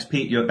 your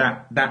XP,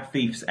 that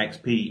thief's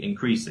XP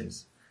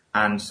increases,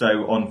 and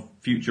so on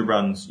future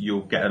runs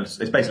you'll get it's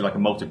basically like a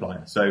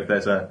multiplier. So if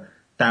there's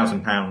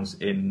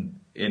 £1,000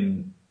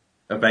 in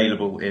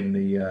available in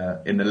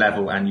the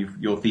level, and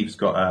your thief's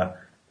got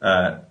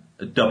a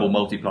double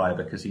multiplier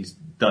because he's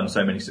done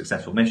so many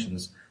successful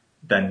missions,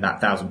 then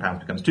that £1,000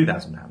 becomes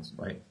 £2,000,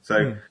 right?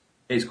 So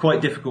it's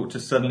quite difficult to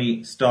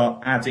suddenly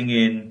start adding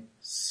in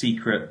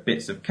secret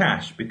bits of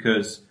cash,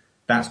 because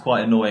that's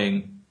quite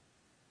annoying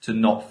to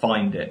not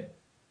find it,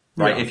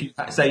 right? Yeah. If you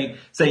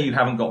say you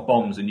haven't got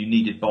bombs and you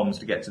needed bombs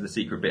to get to the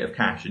secret bit of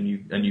cash, and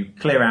you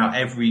clear out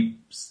every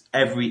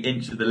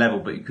inch of the level,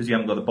 but because you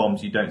haven't got the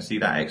bombs, you don't see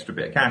that extra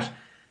bit of cash.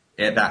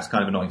 That's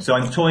kind of annoying. So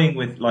I'm toying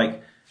with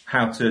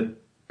how to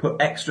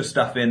put extra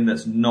stuff in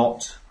that's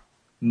not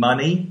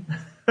money,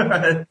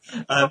 but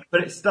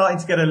it's starting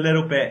to get a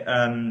little bit.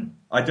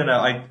 I don't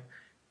know.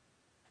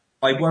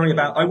 I worry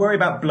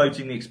about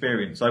bloating the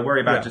experience. I worry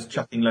about just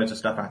chucking loads of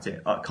stuff at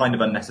it, kind of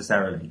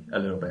unnecessarily, a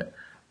little bit.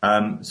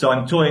 So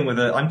I'm toying with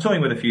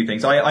a few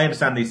things. I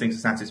understand these things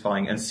are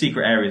satisfying, and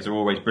secret areas are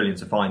always brilliant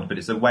to find, but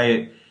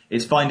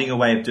it's finding a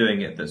way of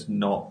doing it that's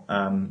not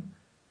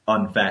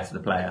unfair to the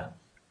player,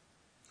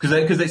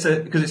 because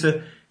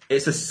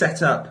it's a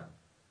set up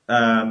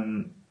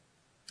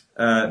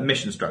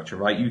mission structure,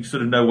 right? You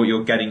sort of know what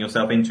you're getting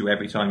yourself into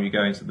every time you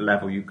go into the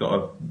level. You've got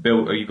a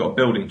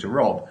building to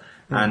rob.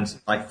 And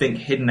I think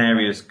hidden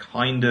areas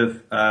kind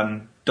of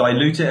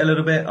dilute it a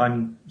little bit.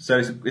 So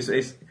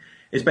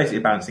it's basically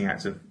a balancing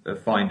act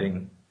of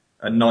finding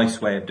a nice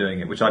way of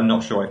doing it, which I'm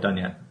not sure I've done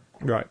yet.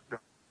 Right.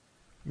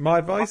 My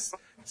advice: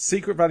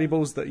 secret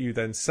valuables that you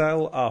then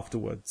sell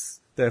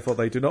afterwards. Therefore,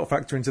 they do not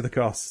factor into the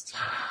cost.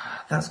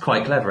 That's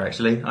quite clever,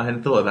 actually. I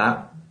hadn't thought of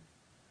that.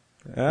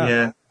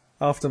 Yeah.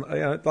 After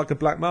like a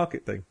black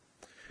market thing,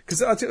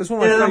 because it was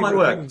one of my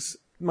favourite things.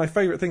 My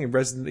favourite thing in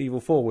Resident Evil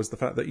 4 was the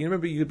fact that,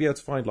 remember, you'd be able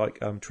to find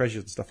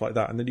treasures and stuff like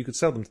that, and then you could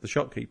sell them to the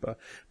shopkeeper.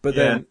 But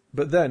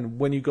then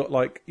when you got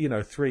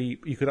 3,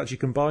 you could actually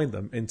combine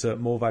them into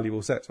more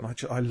valuable sets, and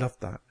I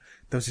loved that.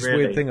 There was this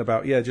weird thing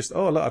about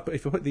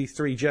if I put these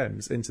 3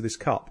 gems into this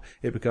cup,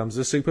 it becomes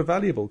a super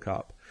valuable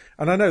cup.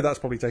 And I know that's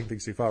probably taking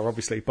things too far,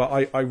 obviously, but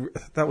I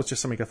that was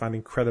just something I found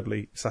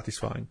incredibly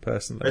satisfying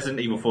personally. Resident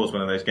Evil 4 is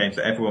one of those games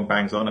that everyone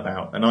bangs on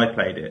about, and I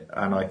played it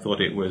and I thought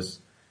it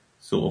was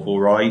sort of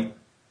all right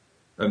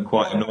and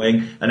quite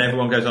annoying, and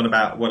everyone goes on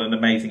about what an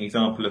amazing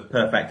example of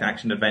perfect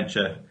action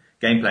adventure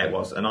gameplay it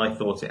was, and I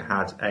thought it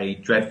had a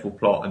dreadful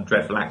plot and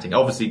dreadful acting.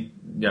 Obviously,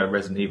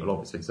 Resident Evil,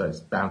 obviously, so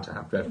it's bound to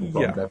have dreadful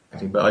plot and dreadful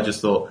acting, but I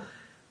just thought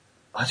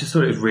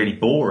it was really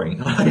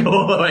boring,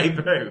 all the way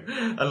through,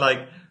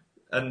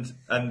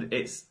 and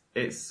it's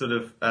sort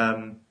of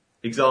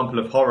example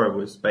of horror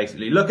was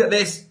basically, look at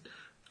this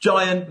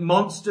giant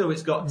monster.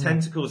 It's got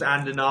tentacles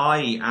and an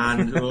eye,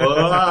 and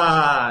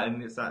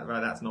and it's like,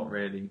 right, that's not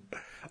really.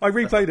 I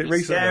replayed it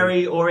recently.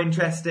 Scary or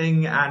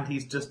interesting, and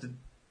he's just a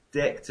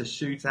dick to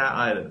shoot at.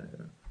 I don't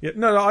know. Yeah,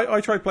 no,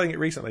 I tried playing it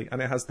recently,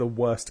 and it has the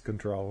worst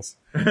controls.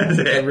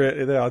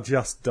 They are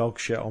just dog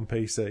shit on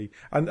PC.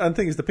 And the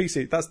thing is, the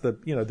PC, that's the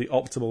the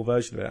optimal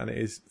version of it, and it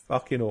is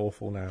fucking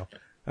awful now.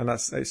 And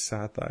it's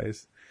sad, that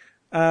is.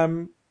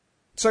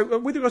 So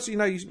with regards to, you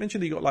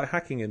mentioned that you got like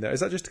hacking in there.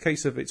 Is that just a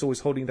case of it's always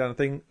holding down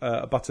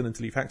a button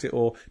until you've hacked it,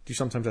 or do you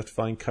sometimes have to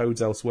find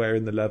codes elsewhere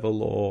in the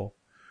level, or?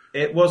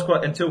 It was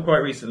until quite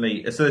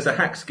recently. So there's a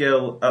hack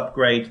skill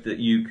upgrade that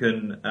you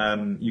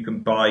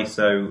can buy.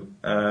 So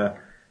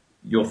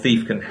your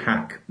thief can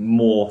hack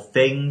more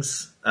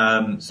things.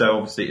 So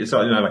obviously it's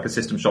like a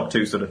System Shock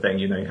 2 sort of thing.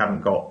 You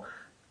haven't got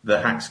the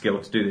hack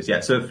skill to do this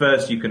yet. So at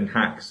first you can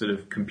hack sort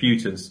of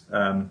computers.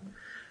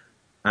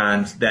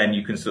 And then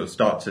you can sort of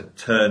start to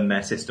turn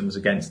their systems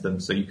against them.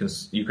 So you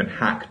can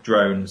hack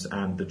drones,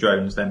 and the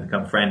drones then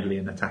become friendly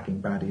and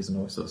attacking baddies and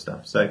all that sort of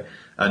stuff. So,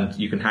 and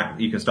you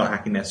can start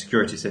hacking their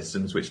security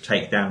systems, which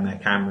take down their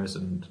cameras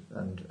and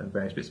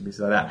various bits and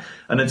pieces like that.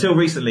 And until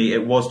recently,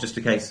 it was just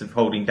a case of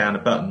holding down a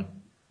button.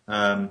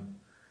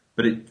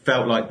 But it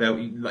felt like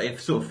it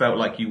sort of felt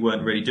like you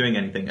weren't really doing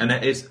anything. And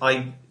I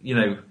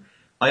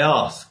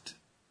asked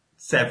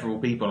several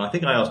people, and I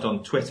think I asked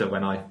on Twitter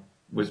when I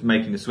was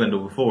making the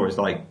swindle before, is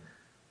like,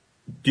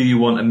 would you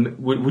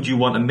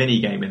want a mini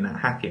game in that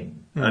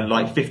hacking? And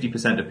like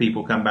 50% of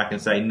people come back and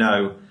say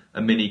no,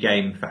 a mini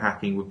game for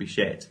hacking would be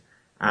shit,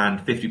 and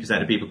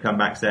 50% of people come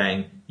back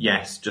saying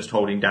yes, just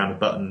holding down a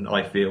button,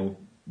 I feel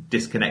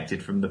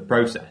disconnected from the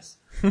process.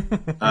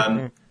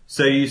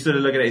 So you sort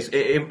of look at it,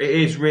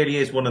 it really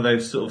is one of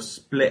those sort of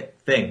split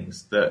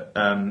things that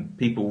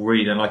people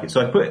really don't like it.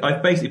 So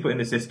I've basically put in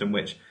the system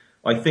which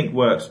I think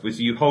works, was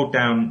you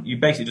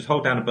basically just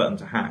hold down a button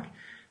to hack.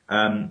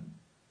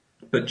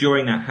 But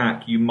during that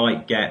hack, you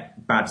might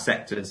get bad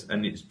sectors,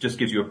 and it just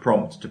gives you a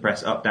prompt to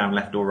press up, down,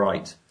 left, or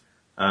right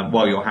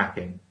while you're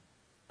hacking.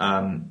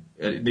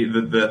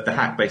 The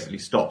hack basically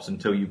stops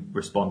until you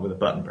respond with a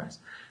button press,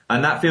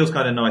 and that feels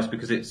kind of nice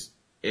because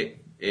it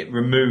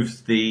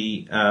removes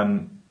the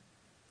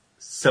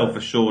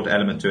self-assured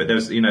element to it.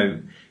 There's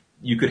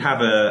you could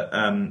have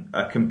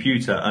a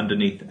computer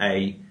underneath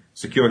a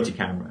security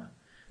camera,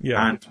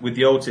 and with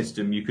the old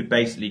system, you could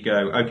basically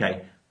go,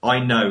 okay, I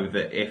know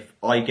that if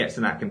I get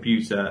to that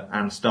computer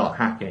and start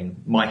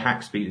hacking, my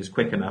hack speed is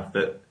quick enough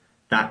that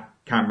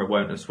camera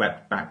won't have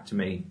swept back to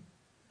me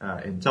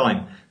in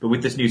time. But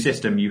with this new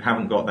system, you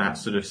haven't got that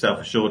sort of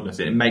self-assuredness.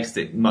 It makes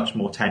it much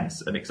more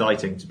tense and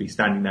exciting to be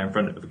standing there in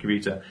front of a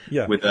computer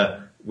with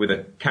a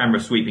camera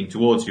sweeping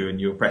towards you,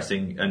 and you're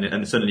pressing,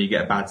 and suddenly you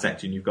get a bad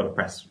sector and you've got to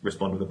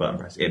respond with a button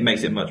press. It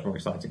makes it much more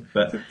exciting.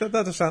 But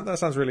that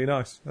sounds really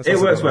nice. It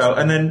works well,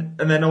 and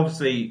then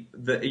obviously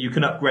you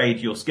can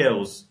upgrade your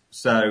skills.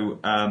 So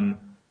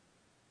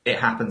it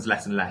happens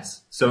less and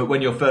less. So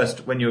when you're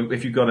first playing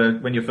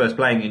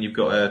and you've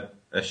got a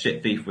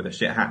shit thief with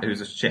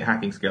who's a shit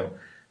hacking skill,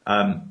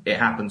 it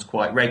happens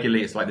quite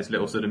regularly. It's like this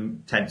little sort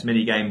of tense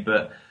mini game,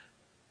 but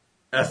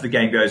as the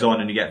game goes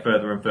on and you get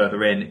further and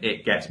further in,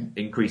 it gets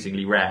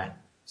increasingly rare.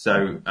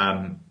 So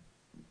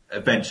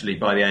eventually,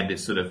 by the end,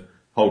 it's sort of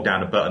hold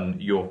down a button.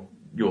 Your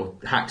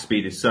hack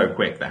speed is so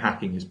quick that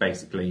hacking is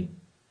basically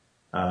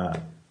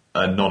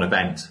a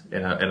non-event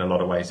in a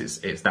lot of ways.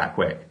 It's that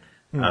quick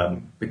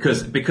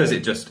because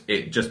it's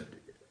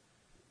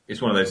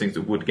one of those things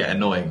that would get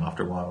annoying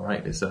after a while,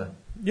 right? No,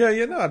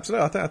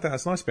 absolutely. I think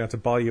that's nice to be able to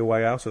buy your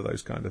way out of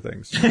those kind of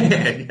things.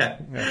 Yeah.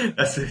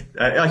 That's it.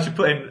 I should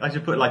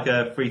put like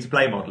a free to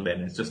play model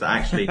in. It's just that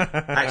actually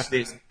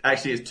it's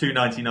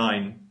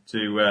 $2.99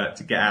 to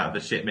get out of the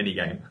shit mini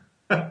game.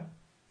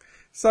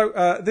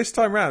 So this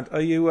time round,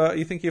 are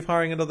you thinking of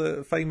hiring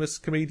another famous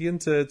comedian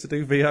to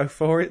do VO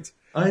for it?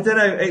 I don't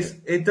know.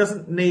 It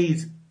doesn't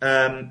need.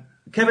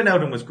 Kevin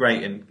Eldon was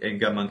great in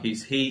Gun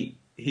Monkeys. He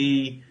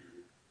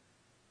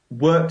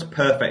worked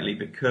perfectly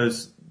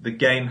because the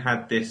game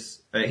had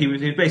this. He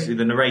was basically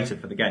the narrator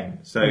for the game,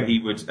 so he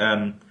would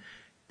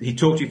he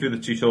talked you through the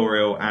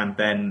tutorial, and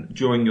then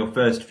during your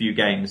first few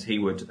games, he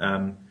would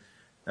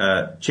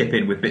chip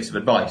in with bits of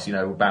advice.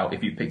 About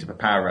if you picked up a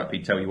power up,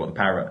 he'd tell you what the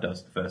power up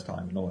does the first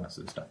time and all that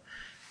sort of stuff.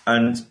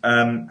 And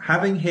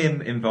having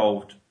him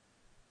involved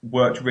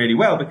worked really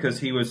well because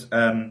he was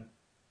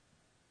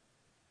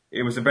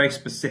it was a very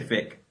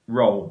specific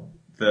role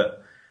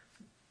that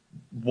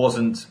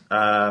wasn't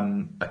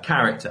a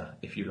character,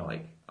 if you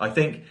like. I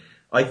think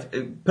I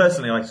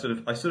sort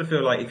of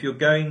feel like if you're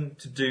going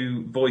to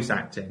do voice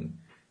acting,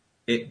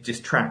 it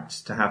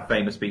distracts to have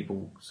famous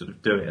people sort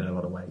of do it in a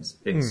lot of ways.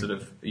 It's sort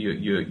of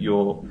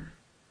you're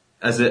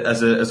as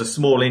a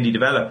small indie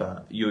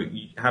developer, you're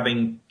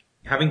having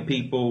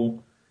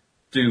people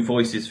do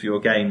voices for your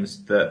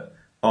games that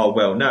are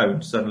well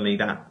known. Suddenly,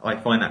 that I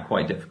find that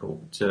quite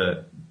difficult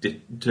to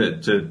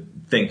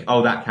think.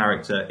 Oh, that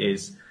character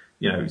is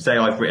say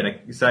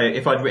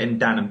if I'd written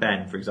Dan and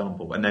Ben, for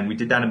example, and then we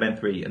did Dan and Ben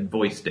 3 and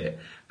voiced it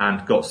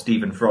and got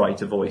Stephen Fry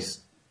to voice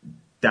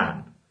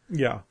Dan.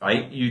 Yeah.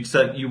 Right?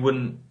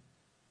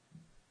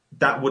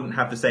 That wouldn't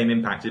have the same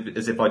impact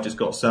as if I just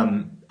got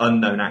some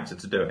unknown actor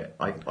to do it.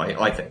 I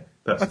think.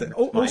 I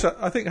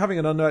think having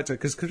an unknown actor,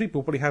 because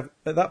people probably have,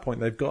 at that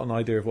point, they've got an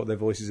idea of what their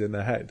voice is in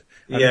their head.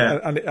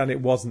 And it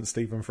wasn't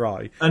Stephen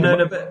Fry.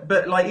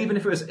 But like, even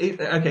if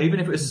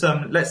it was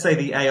some, let's say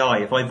the AI,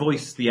 if I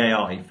voice the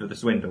AI for The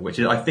Swindle, which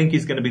I think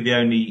is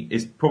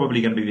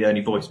probably going to be the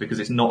only voice because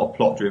it's not a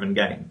plot-driven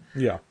game.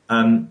 Yeah.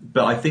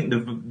 But I think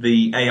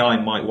the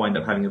AI might wind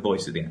up having a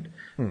voice at the end.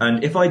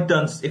 And if I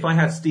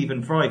had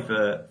Stephen Fry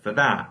for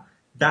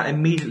that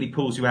immediately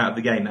pulls you out of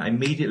the game. That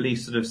immediately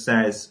sort of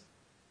says,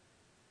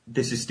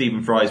 this is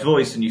Stephen Fry's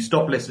voice, and you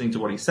stop listening to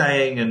what he's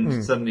saying,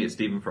 and suddenly it's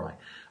Stephen Fry.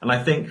 And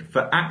I think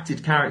for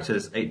acted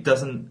characters, it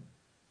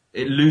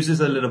loses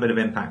a little bit of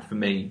impact for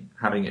me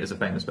having it as a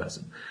famous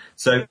person.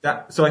 So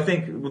I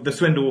think The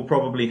Swindle will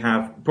probably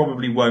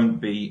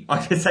won't be,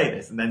 I could say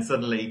this, and then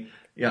suddenly,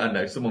 I don't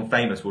know, someone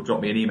famous will drop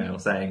me an email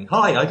saying,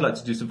 "Hi, I'd like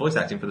to do some voice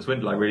acting for The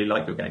Swindle. I really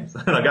like your games."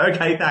 And I go,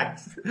 "Okay,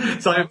 thanks."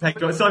 Simon Pegg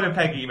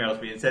emails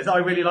me and says, "I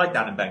really like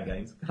Dan and Ben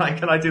games.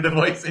 Can I do the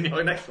voice in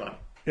your next one?"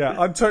 Yeah,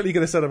 I'm totally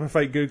going to set up a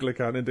fake Google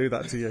account and do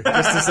that to you,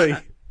 just to see.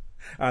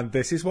 And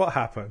this is what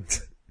happened.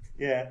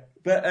 Yeah,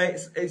 but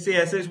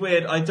it's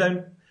weird. At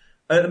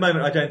the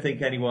moment, I don't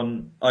think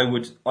I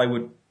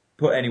would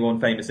put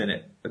anyone famous in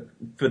it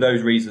for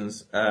those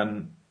reasons.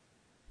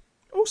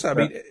 Also,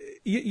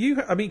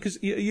 because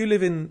you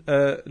live in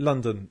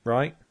London,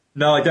 right?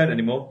 No, I don't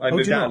anymore. I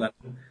moved out of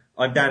London.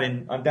 I'm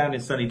down in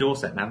sunny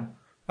Dorset now.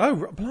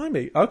 Oh,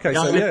 blimey. Okay,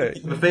 I live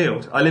in the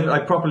field. I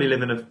properly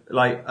live in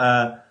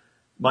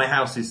my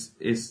house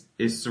is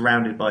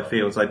surrounded by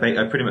fields. I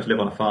pretty much live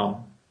on a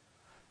farm.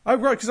 Oh,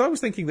 right, because I was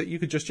thinking that you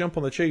could just jump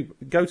on the tube,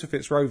 go to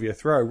Fitzrovia,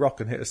 throw a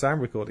rock and hit a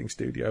sound recording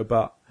studio,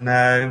 but...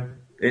 No,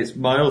 it's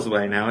miles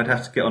away now. I'd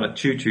have to get on a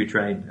choo-choo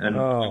train and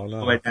all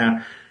the way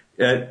down.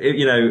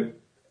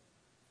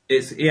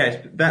 It's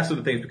that sort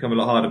of thing's become a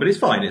lot harder, but it's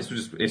fine. It's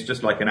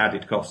just like an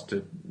added cost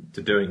to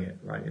doing it,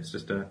 right? It's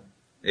just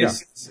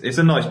it's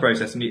a nice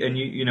process, and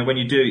you when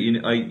you do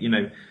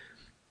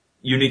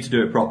you need to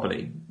do it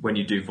properly when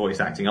you do voice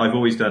acting. I've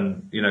always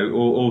done,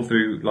 all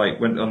through, like,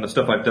 on the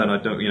stuff I've done,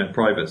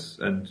 Privates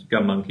and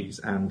Gun Monkeys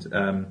and,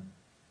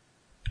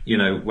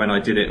 when I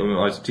did it, I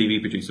was a TV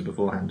producer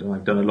beforehand, and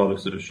I've done a lot of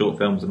sort of short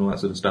films and all that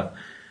sort of stuff.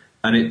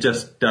 And it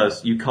just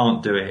does, you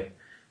can't do it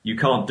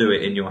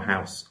in your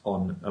house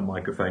on a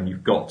microphone.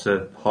 You've got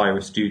to hire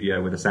a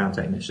studio with a sound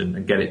technician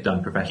and get it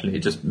done professionally.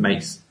 It just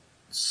makes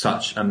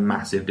such a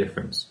massive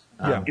difference.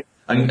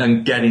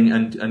 And getting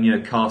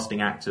and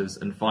casting actors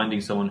and finding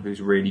someone who's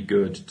really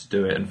good to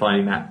do it and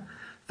finding that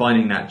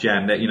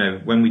gem that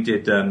when we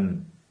did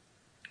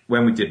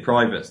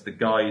Privates, the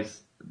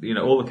guys,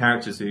 all the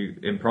characters who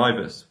in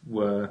Privates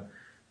were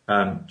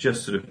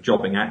just sort of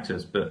jobbing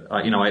actors, but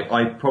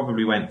I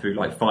probably went through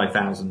like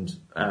 5,000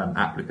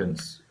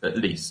 applicants at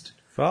least.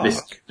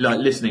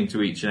 Listening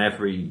to each and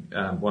every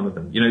one of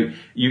them.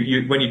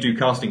 You when you do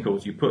casting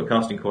calls, you put a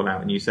casting call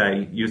out and you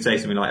would say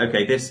something like,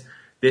 okay, this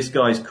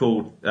guy's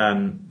called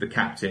the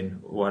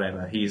captain or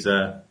whatever. He's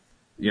a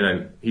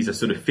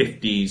sort of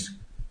 50s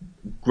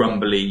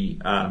grumbly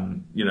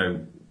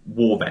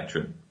war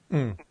veteran.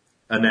 And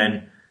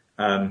then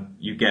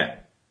you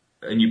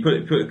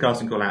put a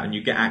casting call out and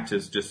you get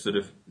actors just sort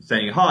of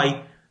saying,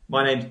 "Hi,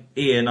 my name's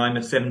Ian. I'm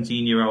a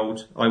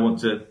 17-year-old. I want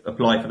to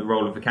apply for the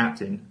role of the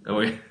captain,"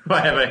 or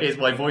whatever. Here's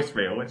my voice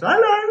reel. It's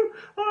hello.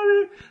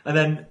 And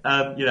then,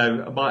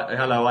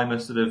 hello, I'm a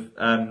sort of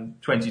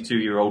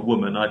 22-year-old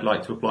woman. I'd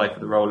like to apply for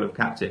the role of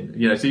captain.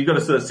 So you've got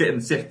to sort of sit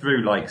and sift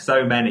through like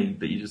so many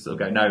that you just sort of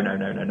go, no,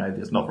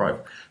 that's not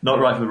right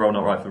for the role,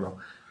 not right for the role.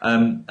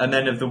 And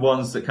then of the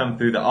ones that come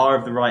through that are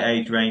of the right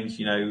age range,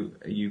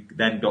 you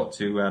then got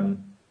to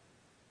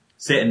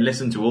sit and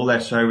listen to all their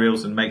show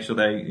reels and make sure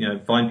they,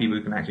 find people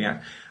who can actually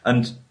act.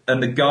 And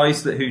the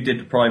guys who did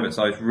the Privates,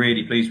 I was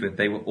really pleased with.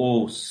 They were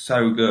all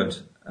so good.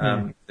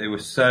 They were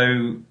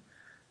so.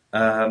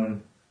 I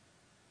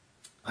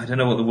don't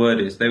know what the word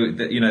is. They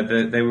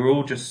were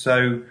all just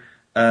so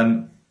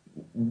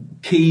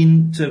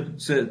keen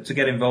to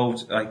get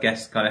involved. I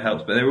guess kind of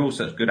helps, but they were all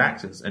such good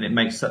actors, and it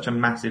makes such a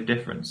massive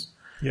difference.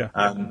 Yeah,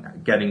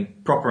 getting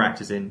proper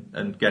actors in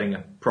and getting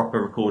a proper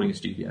recording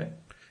studio.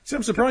 So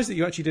I'm surprised that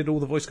you actually did all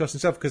the voice casting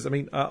stuff, because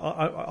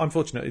I'm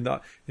fortunate in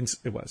that.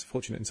 It's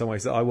fortunate in some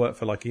ways that I work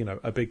for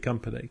a big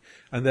company,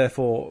 and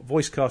therefore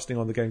voice casting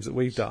on the games that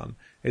we've done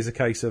is a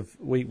case of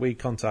we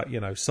contact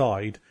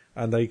Side,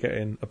 and they get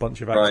in a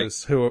bunch of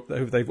actors who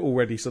they've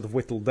already sort of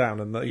whittled down,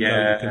 and you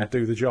can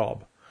do the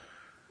job.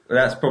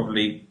 That's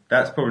probably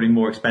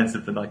more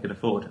expensive than I could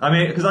afford. I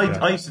mean, because I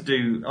was a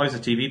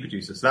TV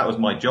producer, so that was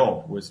my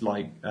job. Was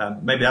like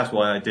maybe that's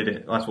why I did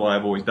it. That's why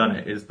I've always done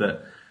it. Is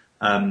that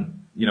I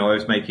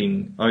was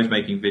making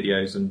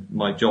videos, and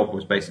my job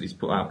was basically to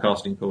put out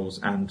casting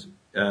calls and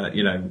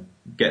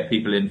get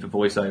people in for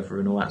voiceover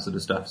and all that sort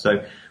of stuff.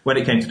 So when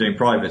it came to doing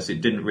Privates,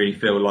 it didn't really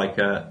feel like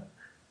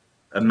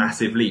a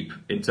massive leap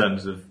in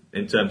terms of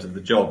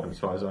the job, as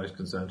far as I was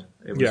concerned.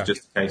 It was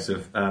just a case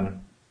of I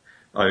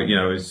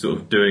was sort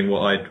of doing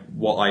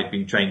what I'd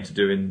been trained to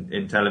do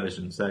in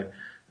television. So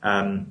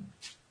no,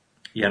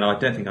 I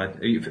don't think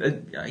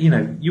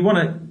you want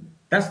to.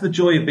 That's the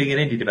joy of being an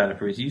indie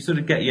developer, is you sort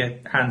of get your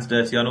hands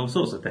dirty on all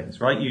sorts of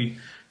things, right? You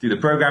do the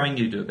programming,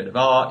 you do a bit of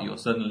art, you're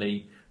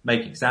suddenly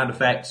making sound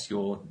effects,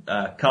 you're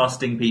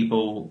casting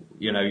people,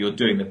 you're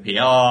doing the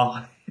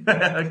PR.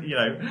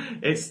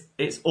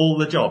 It's all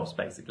the jobs,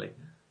 basically.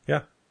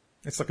 Yeah,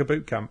 it's like a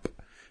boot camp.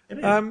 It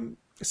is.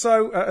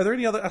 So, are there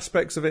any other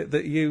aspects of it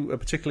that you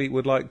particularly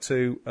would like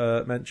to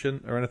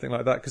mention or anything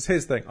like that? Because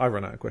here's the thing, I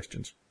run out of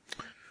questions.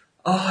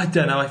 Oh, I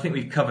don't know. I think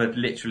we've covered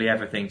literally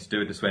everything to do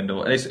with the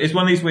swindle. It's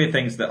one of these weird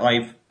things that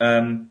I've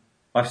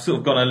sort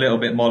of gone a little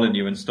bit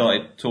Molyneux and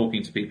started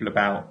talking to people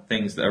about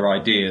things that are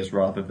ideas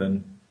rather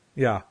than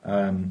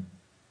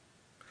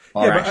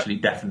actually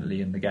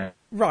definitely in the game.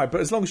 Right,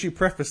 but as long as you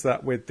preface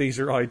that with these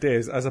are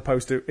ideas, as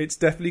opposed to it's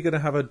definitely going to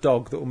have a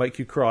dog that will make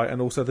you cry,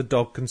 and also the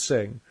dog can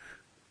sing,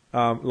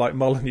 like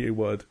Molyneux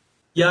would.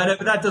 Yeah, I know,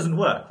 but that doesn't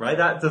work, right?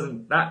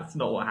 That's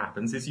not what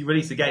happens. Is you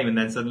release a game and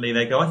then suddenly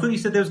they go, I thought you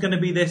said there was going to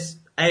be this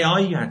AI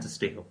you had to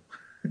steal.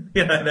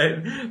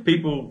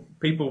 People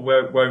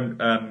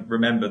won't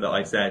remember that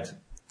I said,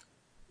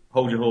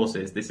 hold your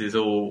horses. This is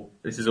all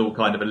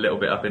kind of a little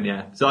bit up in the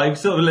air. So I'm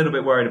sort of a little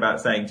bit worried about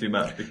saying too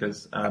much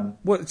because. So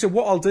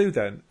what I'll do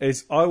then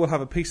is I will have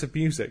a piece of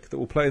music that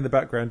will play in the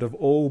background of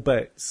all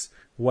bits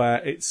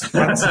where it's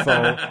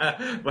fanciful,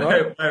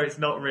 where it's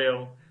not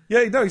real.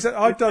 Yeah, no,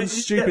 I've done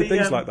stupid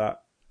things like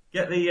that.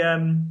 Get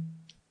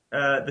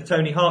the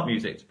Tony Hart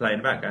music to play in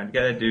the background.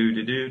 Get a do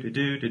do do do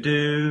do do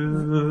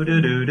do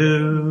do do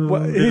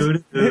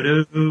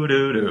do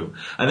do do,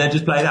 and then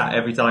just play that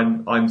every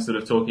time I'm sort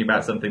of talking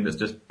about something that's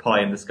just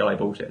pie in the sky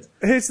bullshit.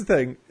 Here's the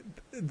thing,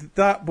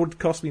 that would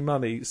cost me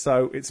money,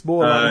 so it's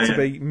more likely to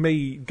be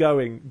me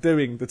doing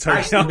the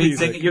Tony Hart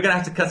music. You're going to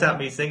have to cut out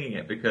me singing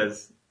it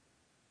because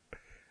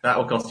that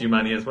will cost you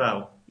money as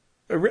well.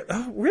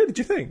 Really? Do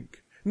you think?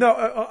 No,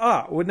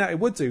 no, it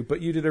would do, but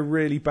you did a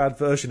really bad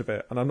version of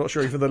it, and I'm not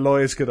sure even the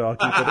lawyers could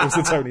argue that it was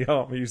the Tony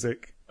Hart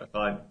music.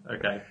 Fine.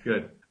 Okay,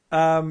 good.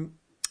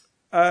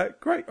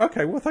 Great.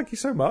 Okay, well, thank you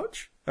so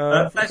much.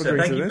 Pleasure.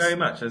 Thank you very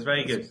much. That was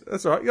very good.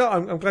 That's all right. Yeah,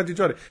 I'm glad you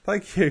enjoyed it.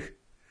 Thank you.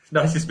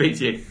 Nice to speak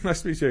to you.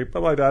 Nice to speak to you.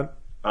 Bye-bye, Dan.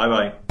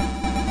 Bye-bye.